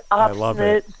older,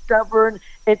 obstinate, stubborn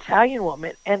Italian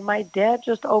woman. And my dad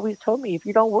just always told me, if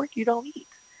you don't work, you don't eat.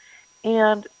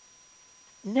 And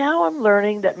now I'm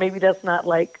learning that maybe that's not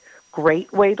like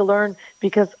great way to learn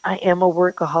because I am a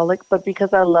workaholic, but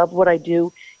because I love what I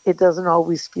do, it doesn't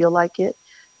always feel like it.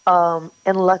 And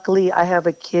luckily I have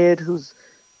a kid who's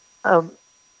a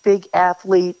big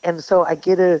athlete. And so I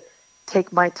get to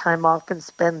take my time off and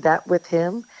spend that with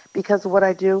him because of what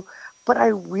I do. But I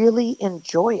really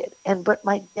enjoy it. But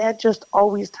my dad just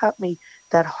always taught me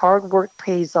that hard work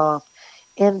pays off.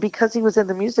 And because he was in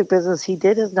the music business, he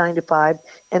did his 9 to 5,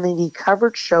 and then he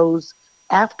covered shows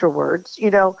afterwards,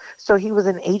 So he was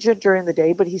an agent during the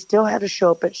day, but he still had to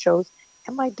show up at shows.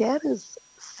 And my dad is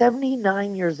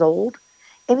 79 years old,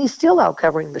 and he's still out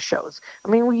covering the shows.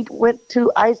 We went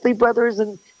to Isley Brothers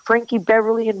and Frankie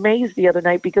Beverly and Mays the other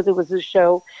night because it was his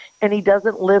show, and he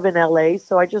doesn't live in LA,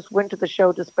 so I just went to the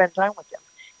show to spend time with him.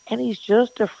 And he's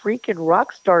just a freaking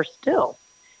rock star still.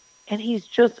 And he's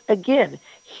just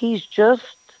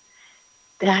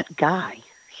that guy.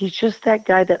 He's just that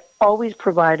guy that always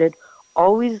provided,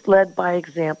 always led by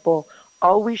example,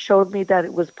 always showed me that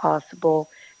it was possible,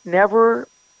 never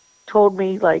told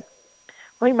me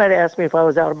Well, he might have asked me if I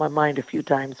was out of my mind a few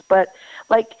times, but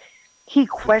like he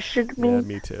questioned Yeah, me,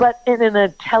 me too. but in an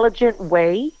intelligent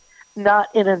way,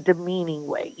 not in a demeaning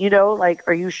way. Like,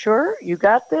 are you sure you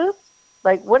got this?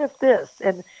 Like, what if this?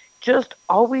 And just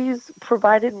always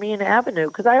provided me an avenue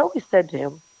because I always said to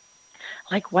him,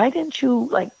 like, why didn't you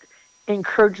like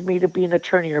encourage me to be an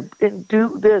attorney or and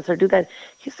do this or do that?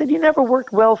 He said, you never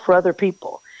worked well for other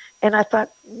people. And I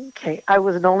thought, okay, I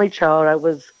was an only child. I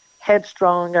was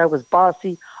headstrong. I was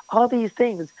bossy, all these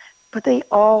things. But they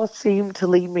all seemed to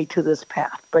lead me to this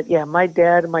path. But yeah, my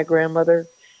dad and my grandmother,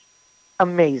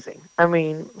 amazing. I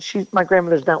mean, my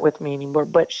grandmother's not with me anymore,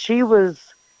 but she was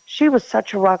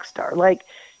such a rock star. Like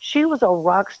she was a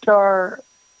rock star.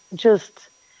 Just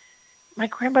my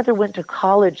grandmother went to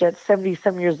college at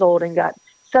 77 years old and got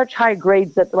such high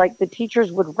grades that like the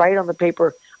teachers would write on the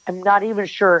paper, I'm not even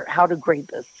sure how to grade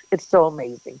this. It's so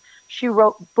amazing. She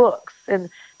wrote books, and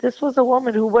this was a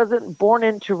woman who wasn't born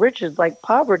into riches like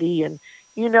poverty, and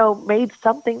made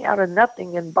something out of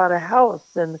nothing and bought a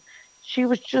house, and she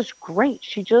was just great.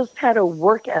 She just had a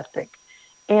work ethic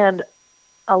and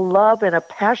a love and a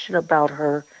passion about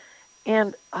her.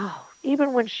 And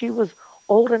even when she was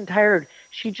old and tired,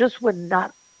 she just would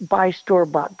not buy store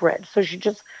bought bread. So she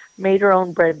just made her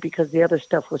own bread because the other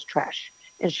stuff was trash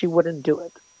and she wouldn't do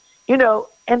it.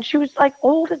 And she was like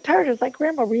old and tired. It's like,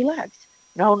 Grandma, relax.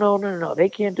 No, no, no, no. They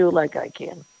can't do it like I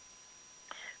can.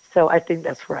 So I think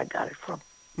that's where I got it from.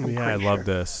 Yeah, I love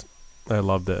this. I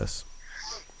love this.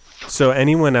 So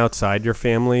anyone outside your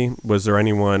family, was there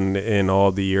anyone in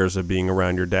all the years of being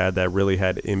around your dad that really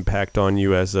had impact on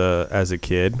you as a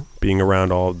kid, being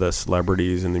around all of the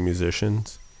celebrities and the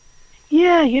musicians?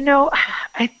 Yeah,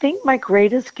 I think my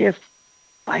greatest gift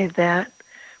by that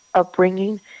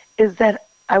upbringing is that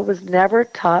I was never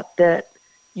taught that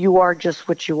you are just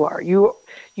what you are.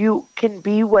 You can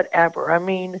be whatever. I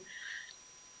mean,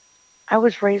 I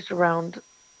was raised around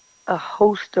a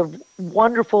host of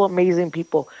wonderful, amazing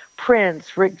people.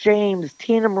 Prince, Rick James,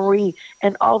 Tina Marie,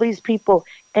 and all these people.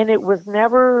 And it was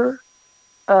never,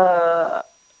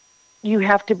 you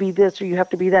have to be this or you have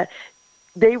to be that.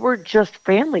 They were just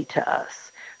family to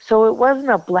us. So it wasn't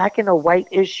a black and a white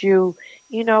issue,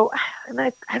 and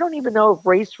I don't even know if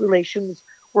race relations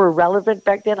were relevant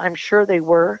back then. I'm sure they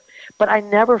were, but I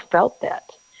never felt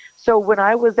that. So when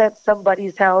I was at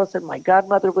somebody's house and my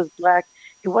godmother was black,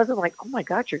 it wasn't like, oh my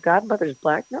God, your godmother's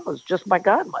black. No, it was just my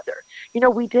godmother.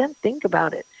 We didn't think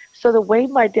about it. So the way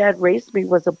my dad raised me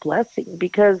was a blessing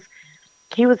because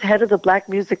he was head of the black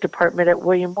music department at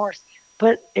William Morris.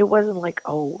 But it wasn't like,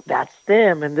 oh, that's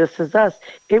them and this is us.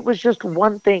 It was just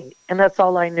one thing, and that's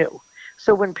all I knew.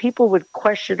 So when people would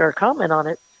question or comment on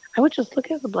it, I would just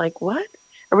look at them like, what?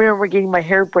 I remember getting my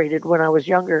hair braided when I was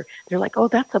younger. They're like, oh,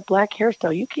 that's a black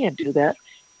hairstyle. You can't do that.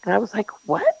 And I was like,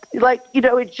 what? Like,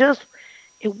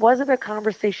 it wasn't a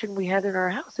conversation we had in our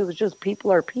house. It was just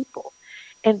people are people.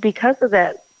 And because of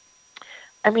that,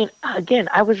 I mean, again,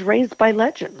 I was raised by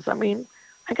legends. I mean,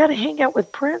 I got to hang out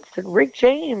with Prince and Rick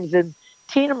James and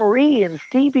Tina Marie and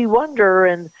Stevie Wonder.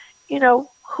 And,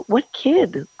 what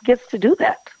kid gets to do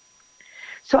that?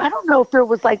 So I don't know if there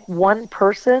was like one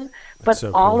person, but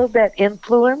so all cool. of that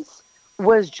influence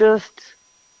was just,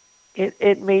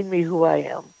 it made me who I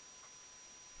am.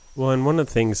 Well, and one of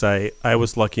the things I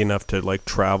was lucky enough to like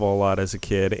travel a lot as a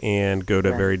kid and go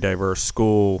to a very diverse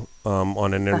school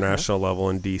on an international level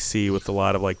in D.C. with a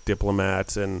lot of like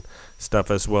diplomats and stuff,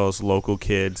 as well as local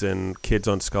kids and kids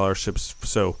on scholarships.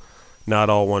 So not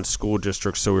all one school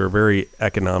district. So we were very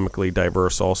economically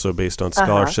diverse, also based on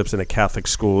scholarships in a Catholic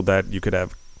school that you could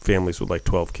have families with like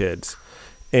 12 kids.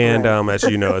 And as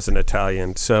you know, as an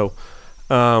Italian, so.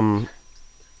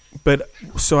 But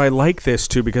so I like this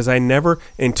too because I never,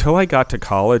 until I got to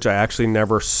college, I actually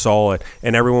never saw it.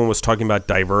 And everyone was talking about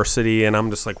diversity, and I'm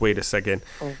just like, wait a second,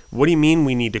 what do you mean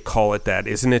we need to call it that?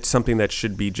 Isn't it something that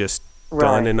should be just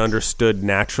done and understood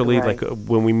naturally? Like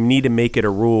when we need to make it a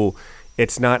rule,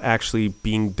 it's not actually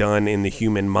being done in the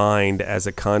human mind as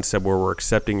a concept where we're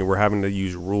accepting it. We're having to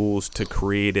use rules to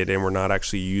create it, and we're not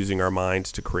actually using our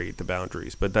minds to create the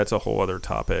boundaries. But that's a whole other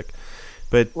topic.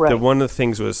 But one of the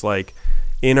things was like,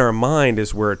 in our mind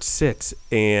is where it sits,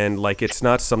 and like it's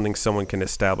not something someone can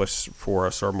establish for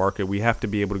us or market. We have to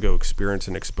be able to go experience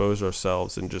and expose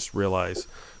ourselves and just realize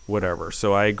whatever.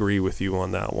 So I agree with you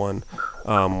on that one.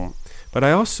 But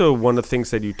I also, one of the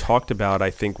things that you talked about, I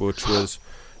think, which was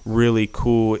really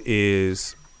cool,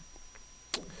 is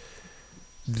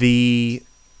the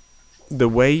the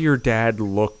way your dad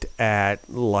looked at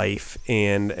life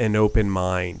and an open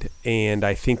mind, and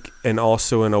I think, and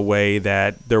also in a way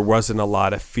that there wasn't a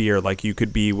lot of fear, like you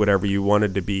could be whatever you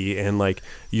wanted to be, and like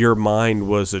your mind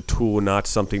was a tool, not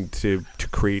something to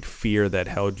create fear that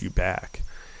held you back.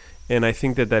 And I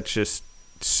think that that's just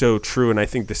so true. And I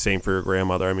think the same for your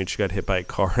grandmother. I mean, she got hit by a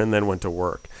car and then went to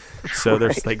work. So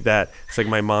there's like that. It's like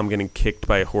my mom getting kicked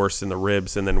by a horse in the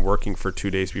ribs and then working for 2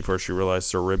 days before she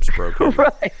realized her ribs broken.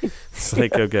 Right. It's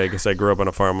like, okay, because I grew up on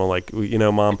a farm. I'm like, you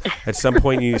know, Mom, at some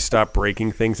point you need to stop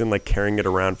breaking things and like carrying it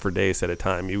around for days at a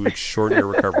time. You would shorten your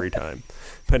recovery time.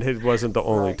 But it wasn't the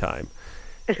only time.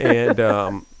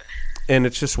 And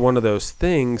it's just one of those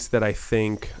things that I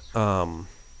think,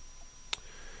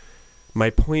 my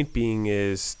point being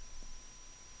is,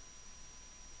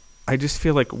 I just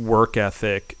feel like work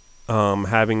ethic,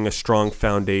 having a strong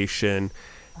foundation,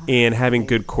 and having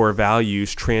good core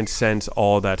values transcends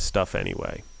all that stuff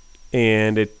anyway.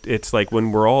 And it's like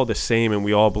when we're all the same and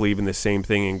we all believe in the same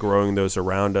thing and growing those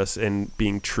around us and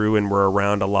being true, and we're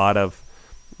around a lot of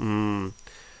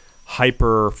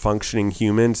hyper functioning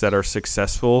humans that are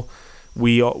successful,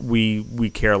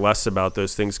 we care less about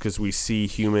those things because we see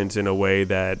humans in a way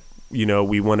that, you know,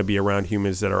 we want to be around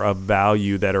humans that are of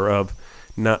value, that are of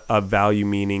not of value,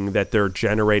 meaning that they're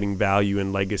generating value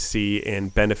and legacy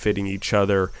and benefiting each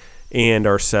other and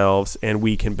ourselves, and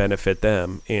we can benefit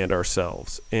them and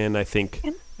ourselves, and I think,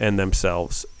 and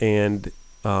themselves. And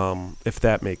if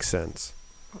that makes sense.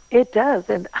 It does.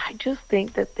 And I just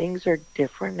think that things are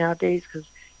different nowadays because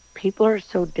people are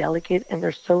so delicate and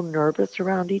they're so nervous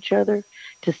around each other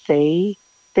to say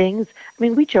things. I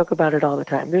mean, we joke about it all the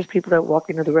time. There's people that walk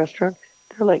into the restaurant,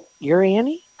 they're like, "You're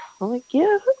Annie?" I'm like,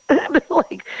 "Yeah." And they're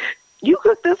like, "You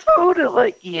cook this food?" And I'm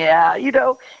like, "Yeah," you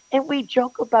know, and we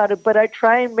joke about it, but I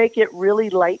try and make it really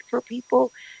light for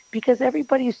people because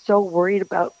everybody's so worried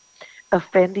about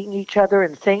offending each other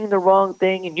and saying the wrong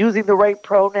thing and using the right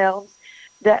pronouns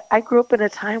that I grew up in a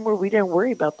time where we didn't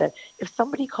worry about that. If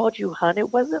somebody called you hun,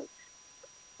 it wasn't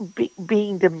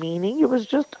being demeaning. It was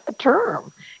just a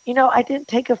term. You know, I didn't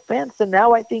take offense. And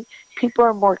now I think people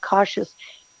are more cautious.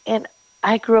 And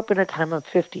I grew up in a time of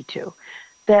 52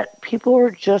 that people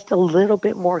were just a little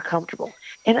bit more comfortable.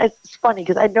 And it's funny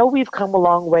because I know we've come a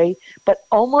long way, but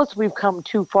almost we've come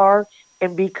too far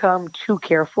and become too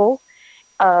careful.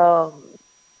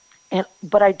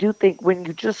 But I do think when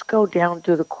you just go down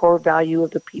to the core value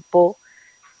of the people,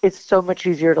 it's so much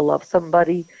easier to love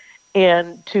somebody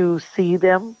and to see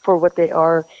them for what they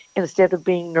are instead of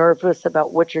being nervous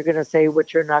about what you're going to say,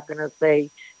 what you're not going to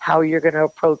say, how you're going to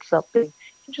approach something.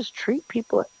 And just treat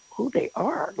people who they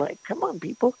are. Like, come on,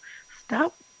 people,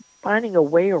 stop finding a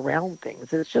way around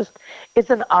things. It's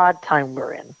an odd time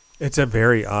we're in. It's a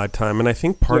very odd time, and I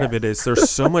think part of it is there's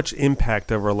so much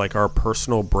impact over like our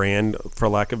personal brand, for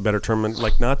lack of a better term, and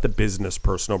like not the business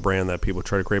personal brand that people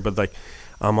try to create, but like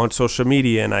I'm on social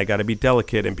media and I got to be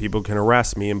delicate and people can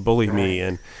harass me and bully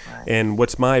me and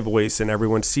what's my voice and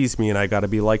everyone sees me and I got to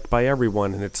be liked by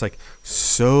everyone, and it's like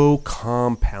so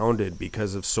compounded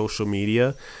because of social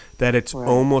media that it's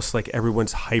almost like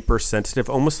everyone's hypersensitive,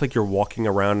 almost like you're walking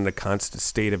around in a constant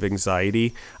state of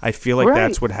anxiety. I feel like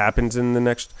that's what happens in the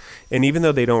next, and even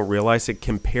though they don't realize it,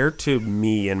 compared to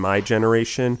me and my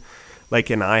generation, like,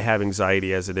 and I have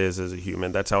anxiety as it is as a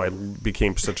human. That's how I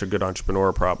became such a good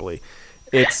entrepreneur, probably.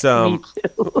 It's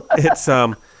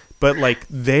but like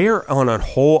they're on a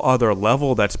whole other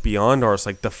level that's beyond ours.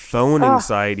 Like the phone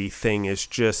anxiety thing is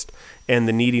just, and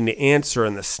the needing to answer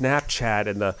and the Snapchat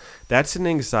and that's an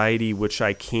anxiety which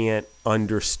I can't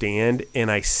understand, and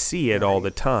I see it all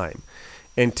the time.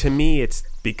 And to me, it's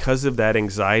because of that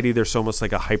anxiety, there's almost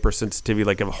like a hypersensitivity,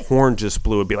 like if a horn just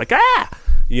blew, it'd be like, ah,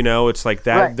 you know, it's like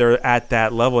that. They're at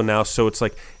that level now. So it's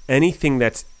like anything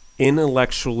that's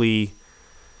intellectually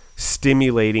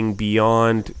stimulating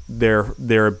beyond their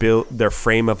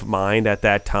frame of mind at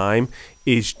that time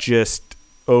is just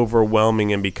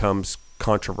overwhelming and becomes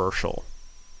controversial,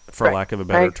 for lack of a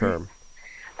better term.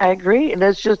 I agree. And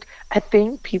it's just, I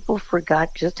think people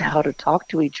forgot just how to talk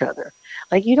to each other.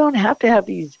 Like, you don't have to have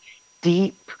these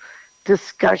deep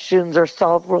discussions or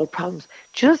solve world problems.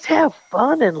 Just have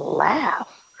fun and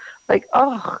laugh. Like,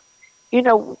 you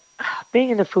know, being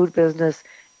in the food business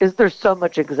there's so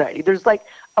much anxiety. There's like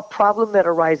a problem that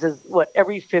arises,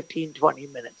 every 15, 20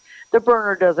 minutes. The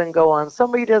burner doesn't go on.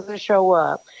 Somebody doesn't show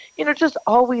up. You know, just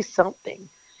always something.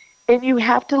 And you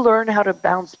have to learn how to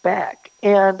bounce back.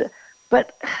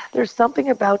 But there's something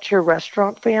about your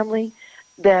restaurant family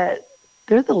that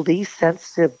they're the least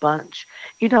sensitive bunch.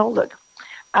 You know, look,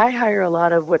 I hire a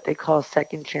lot of what they call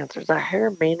second chancers. I hire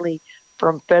mainly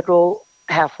from federal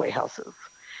halfway houses.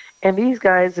 And these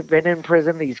guys have been in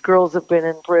prison, these girls have been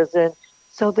in prison,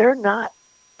 so they're not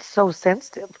so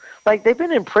sensitive. Like they've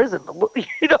been in prison,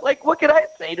 like what can I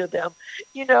say to them?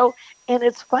 You know, and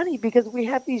it's funny because we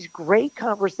have these great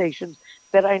conversations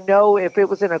that I know if it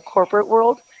was in a corporate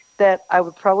world that I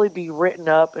would probably be written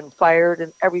up and fired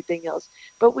and everything else.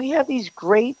 But we have these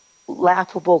great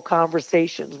laughable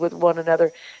conversations with one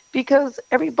another because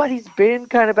everybody's been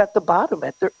kind of at the bottom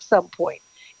at some point,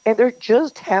 and they're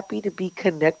just happy to be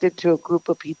connected to a group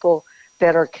of people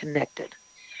that are connected.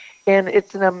 And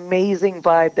it's an amazing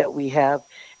vibe that we have,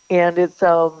 and it's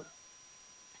a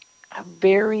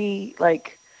very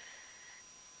like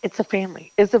it's a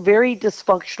family. It's a very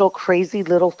dysfunctional, crazy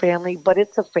little family, but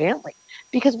it's a family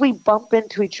because we bump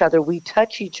into each other, we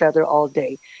touch each other all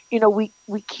day.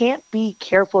 We can't be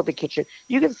careful in the kitchen.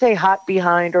 You can say hot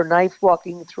behind or knife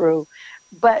walking through,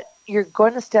 but you're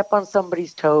going to step on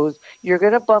somebody's toes. You're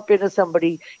going to bump into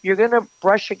somebody. You're going to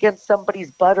brush against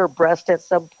somebody's butt or breast at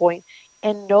some point,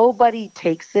 and nobody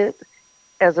takes it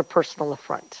as a personal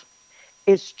affront.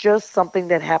 It's just something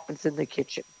that happens in the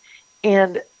kitchen.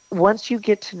 And once you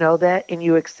get to know that and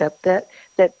you accept that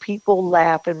people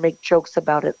laugh and make jokes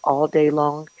about it all day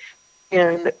long,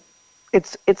 and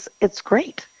it's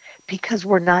great because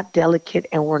we're not delicate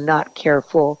and we're not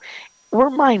careful. We're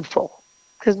mindful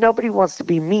because nobody wants to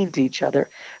be mean to each other,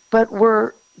 but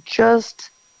we're just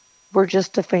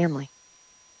a family.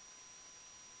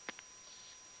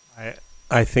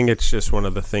 I think it's just one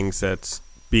of the things that's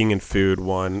being in food,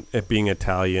 one, being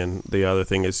Italian, the other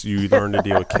thing is you learn to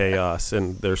deal with chaos,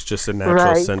 and there's just a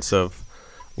natural sense of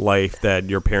life that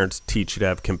your parents teach you to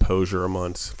have composure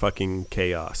amongst fucking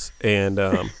chaos. And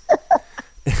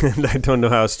and I don't know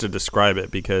how else to describe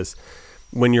it because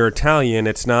when you're Italian,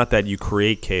 it's not that you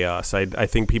create chaos. I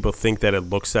think people think that it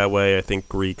looks that way. I think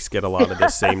Greeks get a lot of the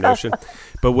same notion.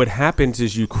 But what happens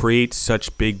is you create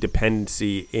such big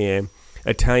dependency, and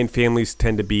Italian families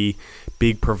tend to be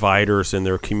big providers in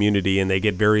their community, and they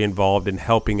get very involved in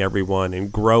helping everyone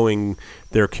and growing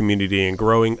their community and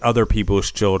growing other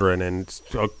people's children and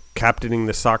captaining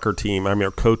the soccer team, or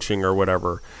coaching or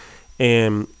whatever,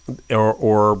 and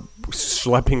or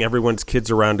schlepping everyone's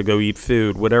kids around to go eat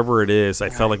food, whatever it is.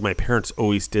 I felt like my parents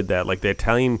always did that. Like the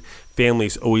Italian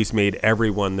families always made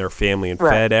everyone their family and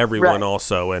fed everyone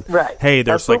also. And hey,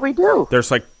 there's That's what we do.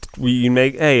 There's like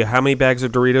hey, how many bags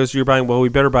of Doritos are you buying? Well, we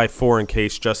better buy 4 in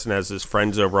case Justin has his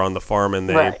friends over on the farm,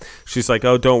 and she's like,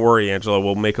 oh, don't worry, Angela,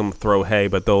 we'll make them throw hay,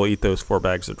 but they'll eat those 4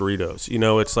 bags of Doritos.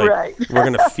 It's like we're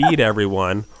going to feed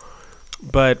everyone,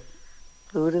 but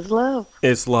food is love.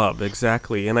 It's love,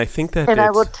 exactly. And I think that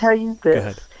I will tell you this. Go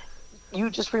ahead. You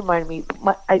just remind me,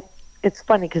 it's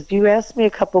funny because you asked me a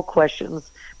couple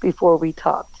questions before we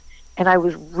talked, and I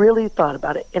was really thought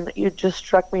about it, and you just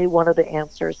struck me one of the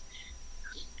answers.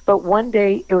 But one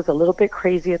day, it was a little bit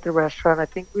crazy at the restaurant. I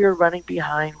think we were running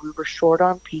behind. We were short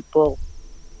on people.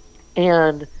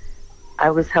 And I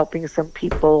was helping some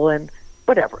people and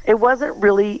whatever. It wasn't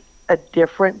really a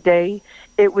different day.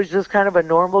 It was just kind of a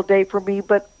normal day for me,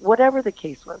 but whatever the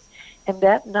case was. And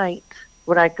that night,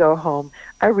 when I go home,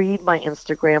 I read my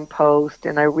Instagram post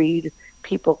and I read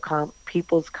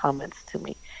people's comments to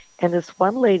me. And this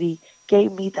one lady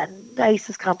gave me the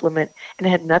nicest compliment, and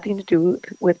it had nothing to do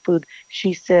with food.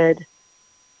 She said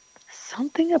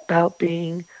something about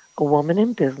being a woman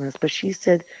in business, but she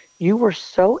said, you were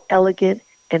so elegant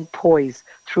and poised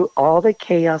through all the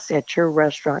chaos at your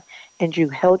restaurant, and you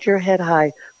held your head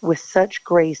high with such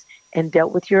grace and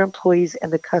dealt with your employees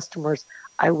and the customers.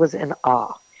 I was in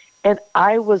awe. And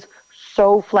I was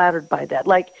so flattered by that.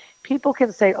 Like, people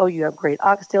can say, oh, you have great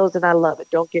oxtails, and I love it.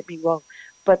 Don't get me wrong.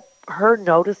 But her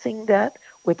noticing that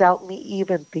without me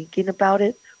even thinking about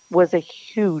it was a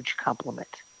huge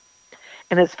compliment.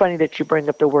 And it's funny that you bring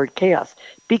up the word chaos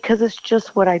because it's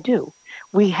just what I do.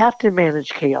 We have to manage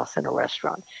chaos in a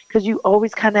restaurant because you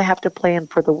always kind of have to plan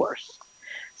for the worst.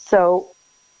 So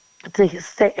to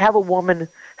have a woman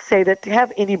say that, to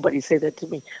have anybody say that to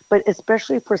me, but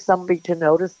especially for somebody to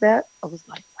notice that, I was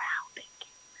like, wow,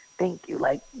 thank you.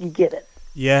 Like, you get it.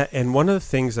 Yeah, and one of the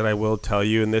things that I will tell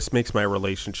you, and this makes my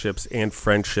relationships and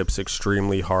friendships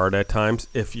extremely hard at times,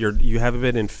 if you haven't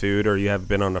been in food or you haven't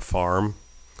been on a farm,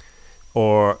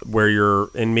 or where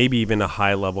you're in maybe even a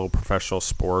high level of professional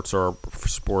sports or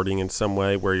sporting in some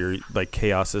way where you're like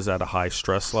chaos is at a high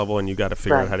stress level and you got to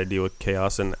figure out how to deal with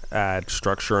chaos and add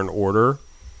structure and order.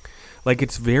 Like,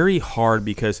 it's very hard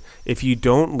because if you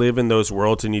don't live in those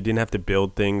worlds and you didn't have to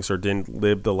build things or didn't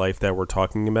live the life that we're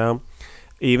talking about,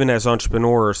 even as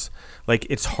entrepreneurs, like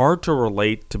it's hard to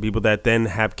relate to people that then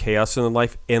have chaos in their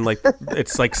life, and like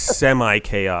it's like semi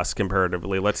chaos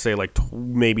comparatively. Let's say like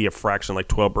maybe a fraction, like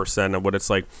 12% of what it's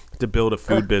like to build a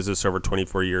food business over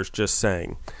 24 years. Just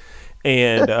saying,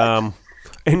 and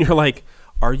and you're like,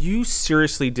 are you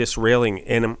seriously disrailing?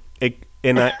 And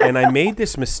I made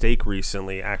this mistake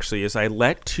recently. Actually, is I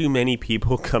let too many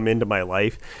people come into my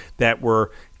life that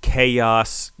were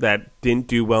chaos, that didn't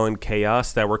do well in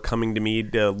chaos, that were coming to me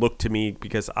to look to me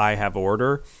because I have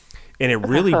order, and it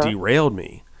really derailed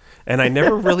me. And I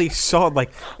never really saw,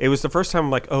 like, it was the first time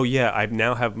I'm like, oh yeah, I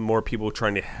now have more people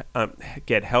trying to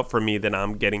get help from me than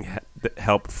I'm getting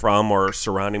help from or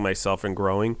surrounding myself and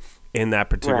growing in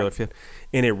that particular field.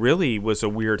 And it really was a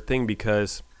weird thing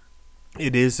because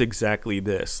it is exactly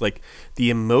this, like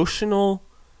the emotional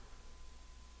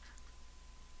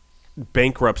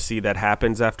bankruptcy that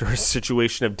happens after a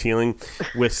situation of dealing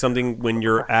with something when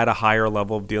you're at a higher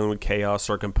level of dealing with chaos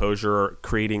or composure or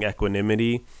creating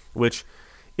equanimity, which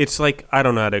it's like, I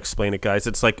don't know how to explain it, guys.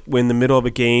 It's like when in the middle of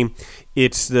a game,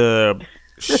 it's the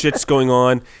shit's going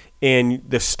on and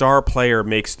the star player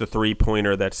makes the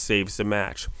 3-pointer that saves the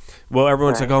match. Well,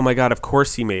 everyone's like, oh my God, of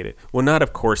course he made it. Well, not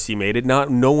of course he made it.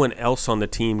 No one else on the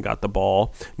team got the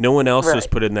ball. No one else was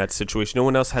put in that situation. No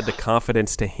one else had the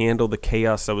confidence to handle the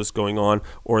chaos that was going on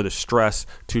or the stress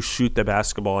to shoot the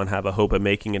basketball and have a hope of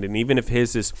making it. And even if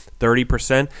his is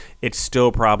 30%, it's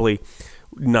still probably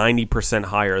 90%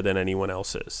 higher than anyone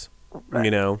else's, you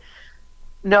know?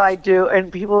 No, I do.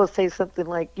 And people will say something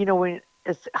like, you know, when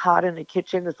it's hot in the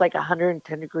kitchen, it's like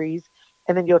 110 degrees.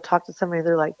 And then you'll talk to somebody,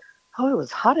 they're like, oh, it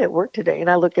was hot at work today. And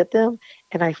I look at them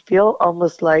and I feel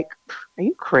almost like, are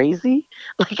you crazy?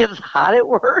 Like it's hot at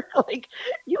work? Like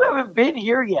you haven't been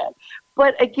here yet.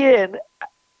 But again,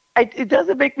 it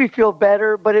doesn't make me feel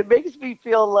better, but it makes me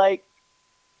feel like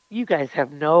you guys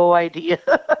have no idea.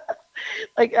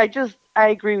 Like I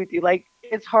agree with you. Like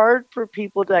it's hard for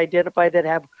people to identify that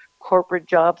have corporate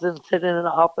jobs and sit in an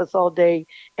office all day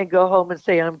and go home and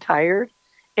say, I'm tired.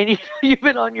 And you've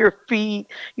been on your feet,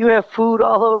 you have food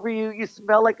all over you, you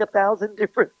smell like 1,000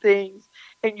 different things,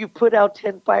 and you put out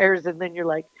 10 fires, and then you're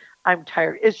like, I'm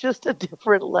tired. It's just a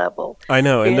different level. I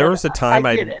know, and there was a time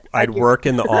I'd work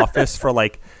in the office for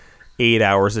like 8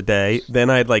 hours a day. Then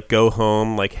I'd like go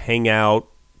home, like hang out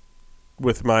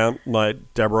with my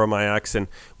Deborah, my ex, and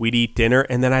we'd eat dinner,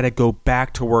 and then I'd go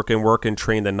back to work and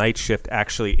train the night shift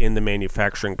actually in the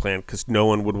manufacturing plant because no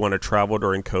one would want to travel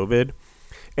during COVID.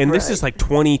 And this is like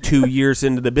 22 years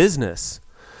into the business.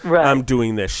 I'm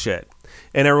doing this shit.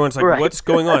 And everyone's like, what's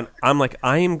going on? I'm like,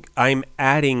 I'm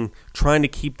trying to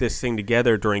keep this thing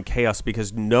together during chaos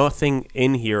because nothing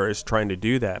in here is trying to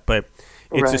do that. But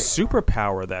it's a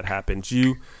superpower that happens.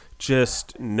 You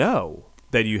just know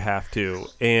that you have to.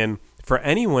 And for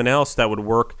anyone else that would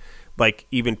work like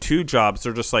even 2 jobs,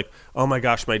 they're just like, oh my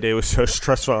gosh, my day was so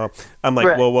stressful. I'm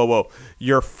like, whoa.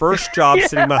 Your first job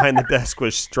sitting behind the desk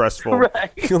was stressful.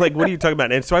 Like, what are you talking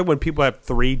about? And so when people have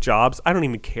 3 jobs, I don't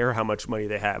even care how much money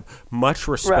they have. Much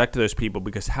respect to those people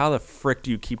because how the frick do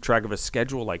you keep track of a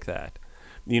schedule like that?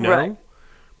 You know?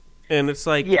 And it's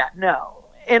like... Yeah, no.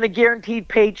 And a guaranteed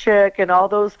paycheck and all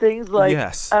those things. Like,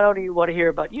 I don't even want to hear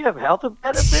about. You have health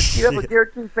benefits. You have a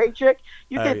guaranteed paycheck.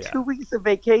 You get 2 weeks of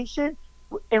vacation.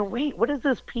 And wait, what is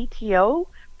this PTO?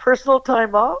 Personal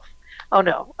time off? Oh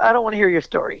no, I don't want to hear your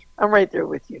story. I'm right there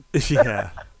with you.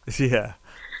 Yeah.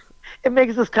 It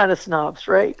makes us kind of snobs,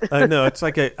 right? I know. It's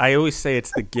like I always say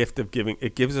it's the gift of giving.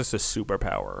 It gives us a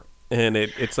superpower, and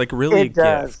it's like really a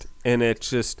gift. And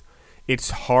it's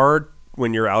hard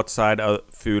when you're outside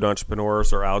food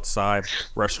entrepreneurs or outside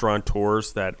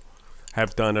restaurateurs that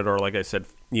have done it, or like I said,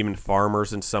 even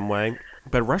farmers in some way.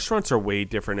 But restaurants are way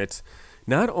different. It's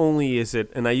not only is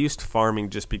it, and I used farming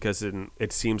just because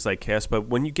it seems like chaos, but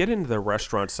when you get into the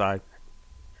restaurant side,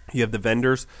 you have the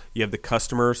vendors, you have the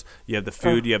customers, you have the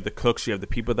food, you have the cooks, you have the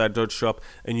people that don't show up,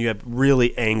 and you have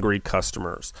really angry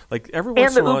customers. Like every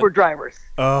once in a while, Uber drivers,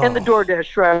 and the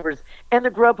DoorDash drivers, and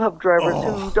the Grubhub drivers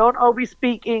who don't always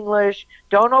speak English,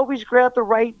 don't always grab the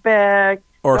right bag,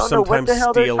 or don't sometimes know what the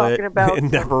hell steal it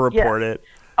and never report it.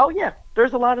 Oh yeah,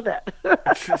 there's a lot of that.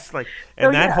 It's just like,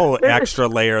 and that whole extra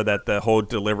layer that the whole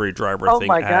delivery driver thing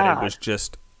added was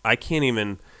just, I can't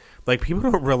even, like, people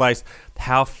don't realize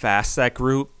how fast that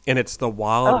grew, and it's the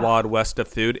wild west of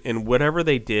food. And whatever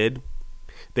they did,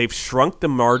 they've shrunk the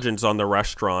margins on the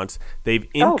restaurants. They've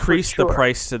increased the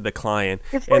price to the client.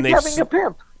 It's like having a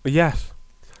pimp. Yes.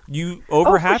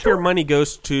 Half your money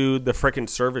goes to the frickin'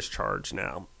 service charge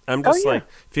now. I'm just like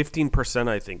 15%,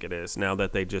 I think it is, now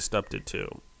that they just upped it to.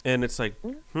 And it's like,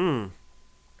 And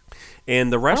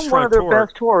And the I'm one of their restaurateur,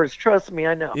 best tours. Trust me,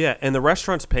 I know. yeah, and the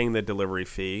restaurant's paying the delivery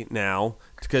fee now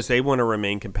because they want to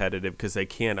remain competitive because they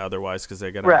can't otherwise because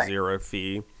they got a Right. zero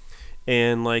fee.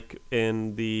 And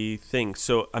the thing.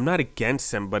 So I'm not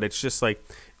against them, but it's just like,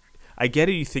 I get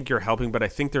it. You think you're helping, but I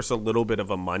think there's a little bit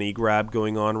of a money grab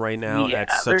going on right now Yeah,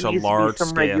 at such a there needs large to be some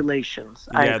scale. regulations.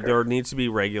 I Yeah, agree. there needs to be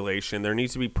regulation. There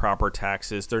needs to be proper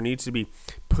taxes. There needs to be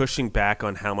pushing back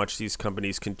on how much these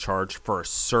companies can charge for a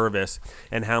service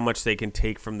and how much they can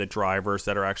take from the drivers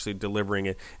that are actually delivering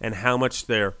it and how much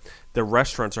the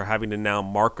restaurants are having to now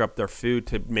mark up their food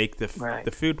to make the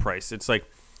food price. It's like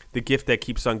the gift that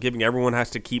keeps on giving. Everyone has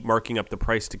to keep marking up the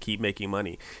price to keep making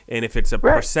money. And if it's a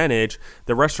percentage,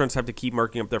 the restaurants have to keep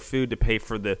marking up their food to pay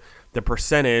for the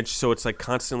percentage. So it's like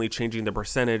constantly changing the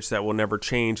percentage that will never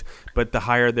change. But the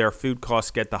higher their food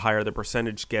costs get, the higher the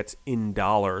percentage gets in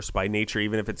dollars by nature,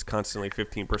 even if it's constantly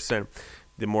 15%.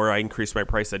 The more I increase my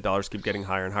price, that dollars keep getting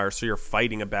higher and higher. So you're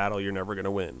fighting a battle you're never going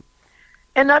to win.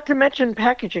 And not to mention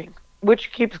packaging,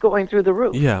 which keeps going through the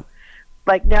roof. Yeah.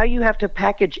 Like now you have to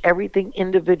package everything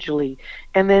individually.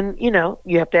 And then,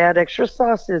 you have to add extra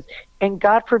sauces. And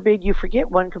God forbid you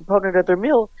forget one component of their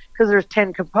meal because there's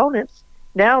 10 components.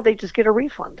 Now they just get a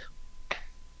refund.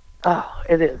 Oh,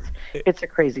 it is. It's a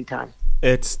crazy time.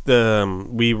 It's I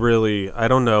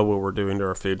don't know what we're doing to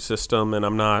our food system.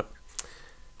 And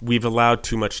we've allowed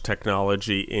too much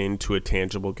technology into a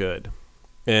tangible good.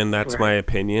 And that's my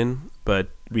opinion. But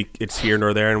it's here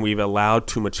nor there, and we've allowed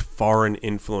too much foreign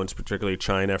influence, particularly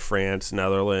China, France,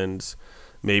 Netherlands,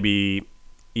 maybe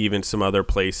even some other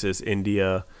places,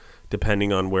 India,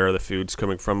 depending on where the food's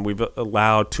coming from. We've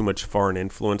allowed too much foreign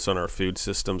influence on our food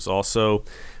systems also,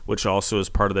 which also is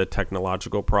part of the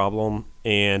technological problem.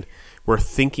 And we're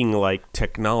thinking like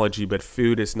technology, but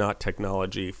food is not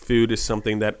technology. Food is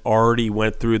something that already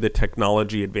went through the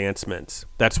technology advancements.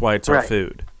 That's why it's our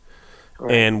food.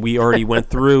 Right. And we already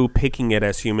went through picking it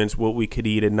as humans, what we could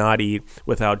eat and not eat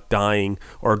without dying.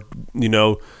 Or,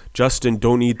 Justin,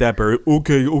 don't eat that berry.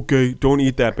 Okay, don't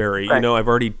eat that berry. Right. I've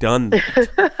already done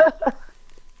that.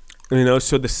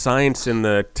 So the science and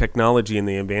the technology and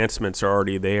the advancements are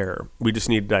already there. We just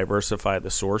need to diversify the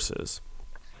sources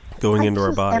going into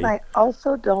our body. And I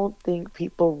also don't think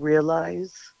people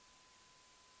realize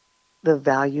the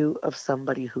value of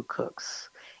somebody who cooks.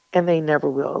 And they never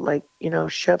will. Like,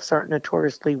 chefs aren't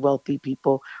notoriously wealthy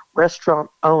people. Restaurant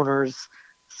owners,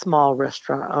 small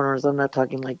restaurant owners, I'm not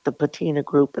talking like the Patina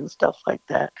Group and stuff like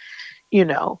that,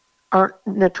 aren't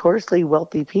notoriously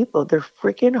wealthy people. They're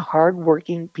freaking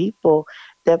hardworking people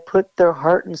that put their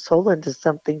heart and soul into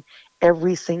something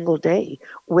every single day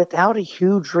without a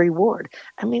huge reward.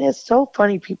 I mean, it's so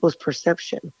funny, people's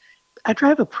perception. I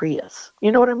drive a Prius.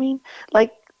 You know what I mean?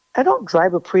 Like, I don't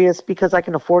drive a Prius because I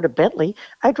can afford a Bentley.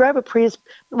 I drive a Prius,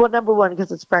 well, number one, because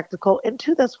it's practical, and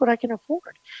two, that's what I can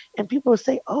afford. And people will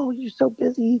say, oh, you're so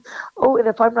busy. Oh, and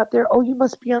if I'm not there, oh, you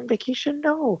must be on vacation.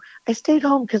 No, I stayed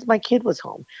home because my kid was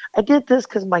home. I did this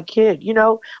because my kid,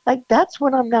 like that's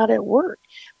when I'm not at work.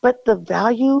 But the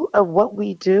value of what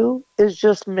we do is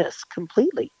just missed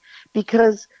completely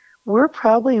because we're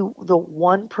probably the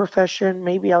one profession,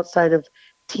 maybe outside of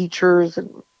teachers and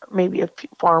maybe a few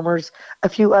farmers, a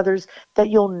few others, that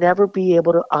you'll never be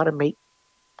able to automate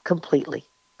completely.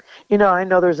 I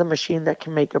know there's a machine that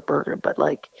can make a burger, but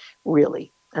like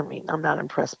really, I mean, I'm not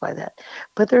impressed by that.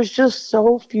 But there's just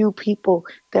so few people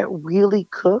that really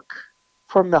cook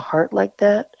from the heart like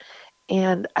that.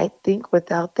 And I think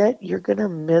without that, you're going to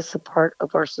miss a part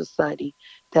of our society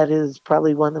that is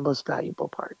probably one of the most valuable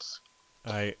parts.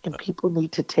 And people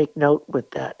need to take note with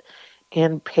that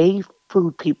and pay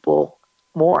food people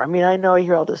more. I mean, I know I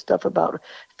hear all this stuff about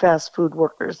fast food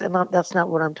workers, and that's not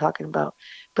what I'm talking about.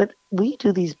 But we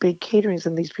do these big caterings,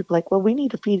 and these people are like, well, we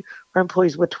need to feed our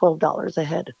employees with $12 a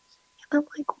head. And I'm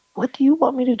like, what do you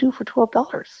want me to do for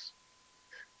 $12?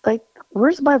 Like,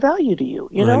 where's my value to you?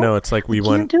 I know it's like we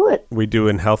do it. We do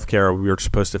in healthcare. We were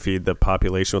supposed to feed the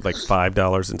population with like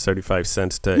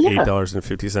 $5.75 to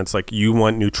 $8.50. Like, you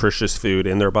want nutritious food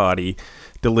in their body,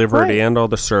 delivered and all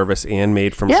the service and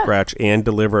made from scratch and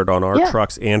delivered on our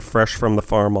trucks and fresh from the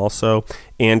farm also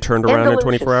and turned around in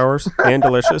 24 hours and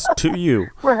delicious to you.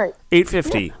 Right.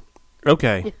 $8.50.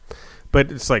 Okay. Yeah. But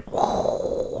it's like,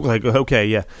 okay,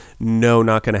 yeah, no,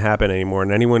 not going to happen anymore.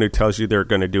 And anyone who tells you they're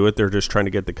going to do it, they're just trying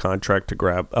to get the contract to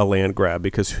grab a land grab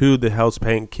because who the hell's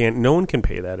paying? No one can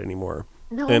pay that anymore.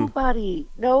 Nobody.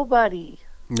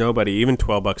 Even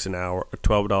 $12 an hour,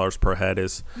 $12 per head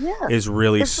is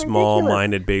really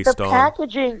small-minded based the on. The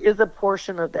packaging is a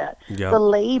portion of that. Yep. The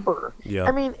labor. Yep.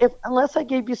 I mean, unless I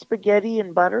gave you spaghetti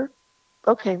and butter,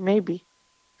 okay, maybe.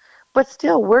 But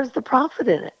still, where's the profit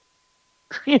in it?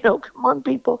 Come on,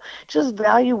 people. Just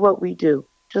value what we do.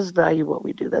 Just value what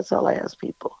we do. That's all I ask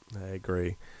people. I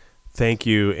agree. Thank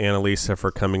you, Annalisa,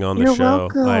 for coming on the You're show.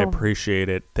 welcome. I appreciate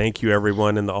it. Thank you,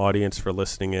 everyone in the audience, for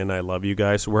listening in. I love you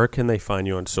guys. Where can they find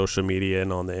you on social media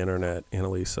and on the internet,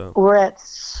 Annalisa? We're at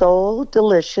Soul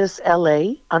Delicious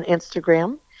LA on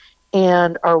Instagram,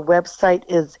 and our website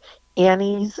is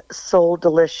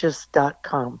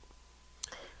Annie'sSoulDelicious.com.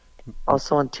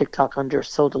 Also on TikTok under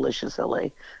Soul Delicious LA,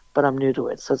 but I'm new to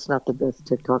it, so it's not the best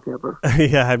TikTok ever.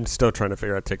 Yeah, I'm still trying to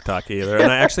figure out TikTok either. And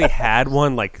I actually had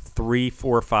one like 3,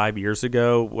 4, 5 years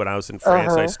ago when I was in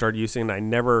France. I started using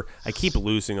it. I keep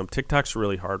losing them. TikTok's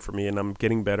really hard for me, and I'm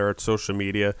getting better at social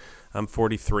media. I'm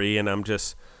 43, and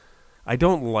I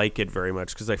don't like it very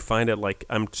much because I find it like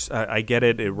I get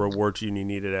it. It rewards you and you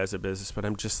need it as a business, but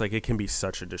I'm just like, it can be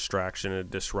such a distraction, a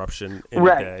disruption in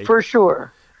a day. Right, for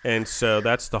sure. And so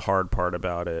that's the hard part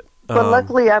about it. But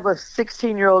luckily, I have a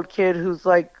 16-year-old kid who's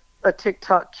like a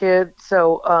TikTok kid,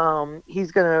 so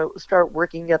he's going to start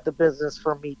working at the business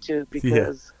for me too,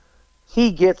 because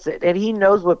he gets it and he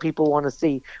knows what people want to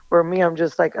see. Where me, I'm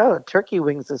just like, oh, turkey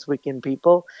wings this weekend,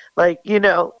 people. Like,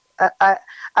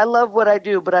 I love what I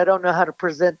do, but I don't know how to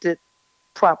present it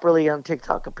properly on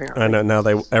TikTok, apparently. I know now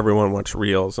everyone wants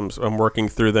reels. I'm working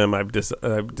through them. I've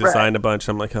designed a bunch.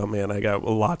 I'm like, oh man, I got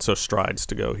lots of strides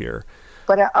to go here.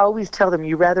 But I always tell them,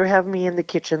 you rather have me in the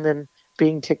kitchen than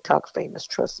being TikTok famous.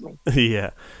 Trust me.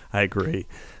 Yeah, I agree.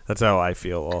 That's how I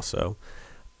feel also.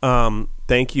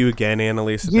 Thank you again,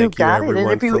 Annalisa. You Thank got you, it.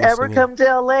 And if you ever come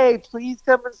to LA, please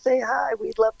come and say hi.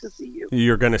 We'd love to see you.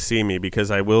 You're going to see me because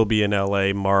I will be in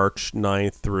LA March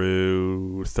 9th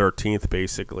through 13th,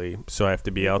 basically. So I have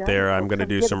to be out there. I'm going to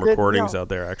do some recordings out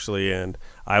there, actually, and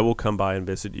I will come by and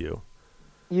visit you.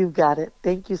 You got it.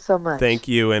 Thank you so much. Thank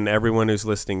you, and everyone who's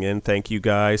listening in, thank you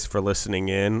guys for listening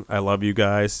in. I love you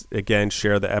guys. Again,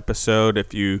 share the episode.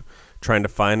 If you trying to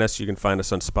find us, you can find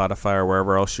us on Spotify or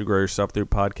wherever else you grow yourself through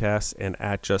podcasts, and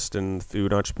at Justin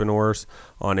Food Entrepreneurs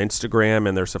on Instagram,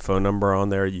 and there's a phone number on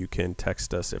there. You can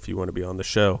text us if you want to be on the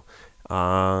show.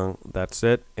 That's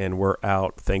it, and we're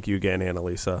out. Thank you again,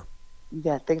 Annalisa.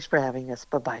 Yeah, thanks for having us.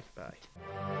 Bye-bye. Bye.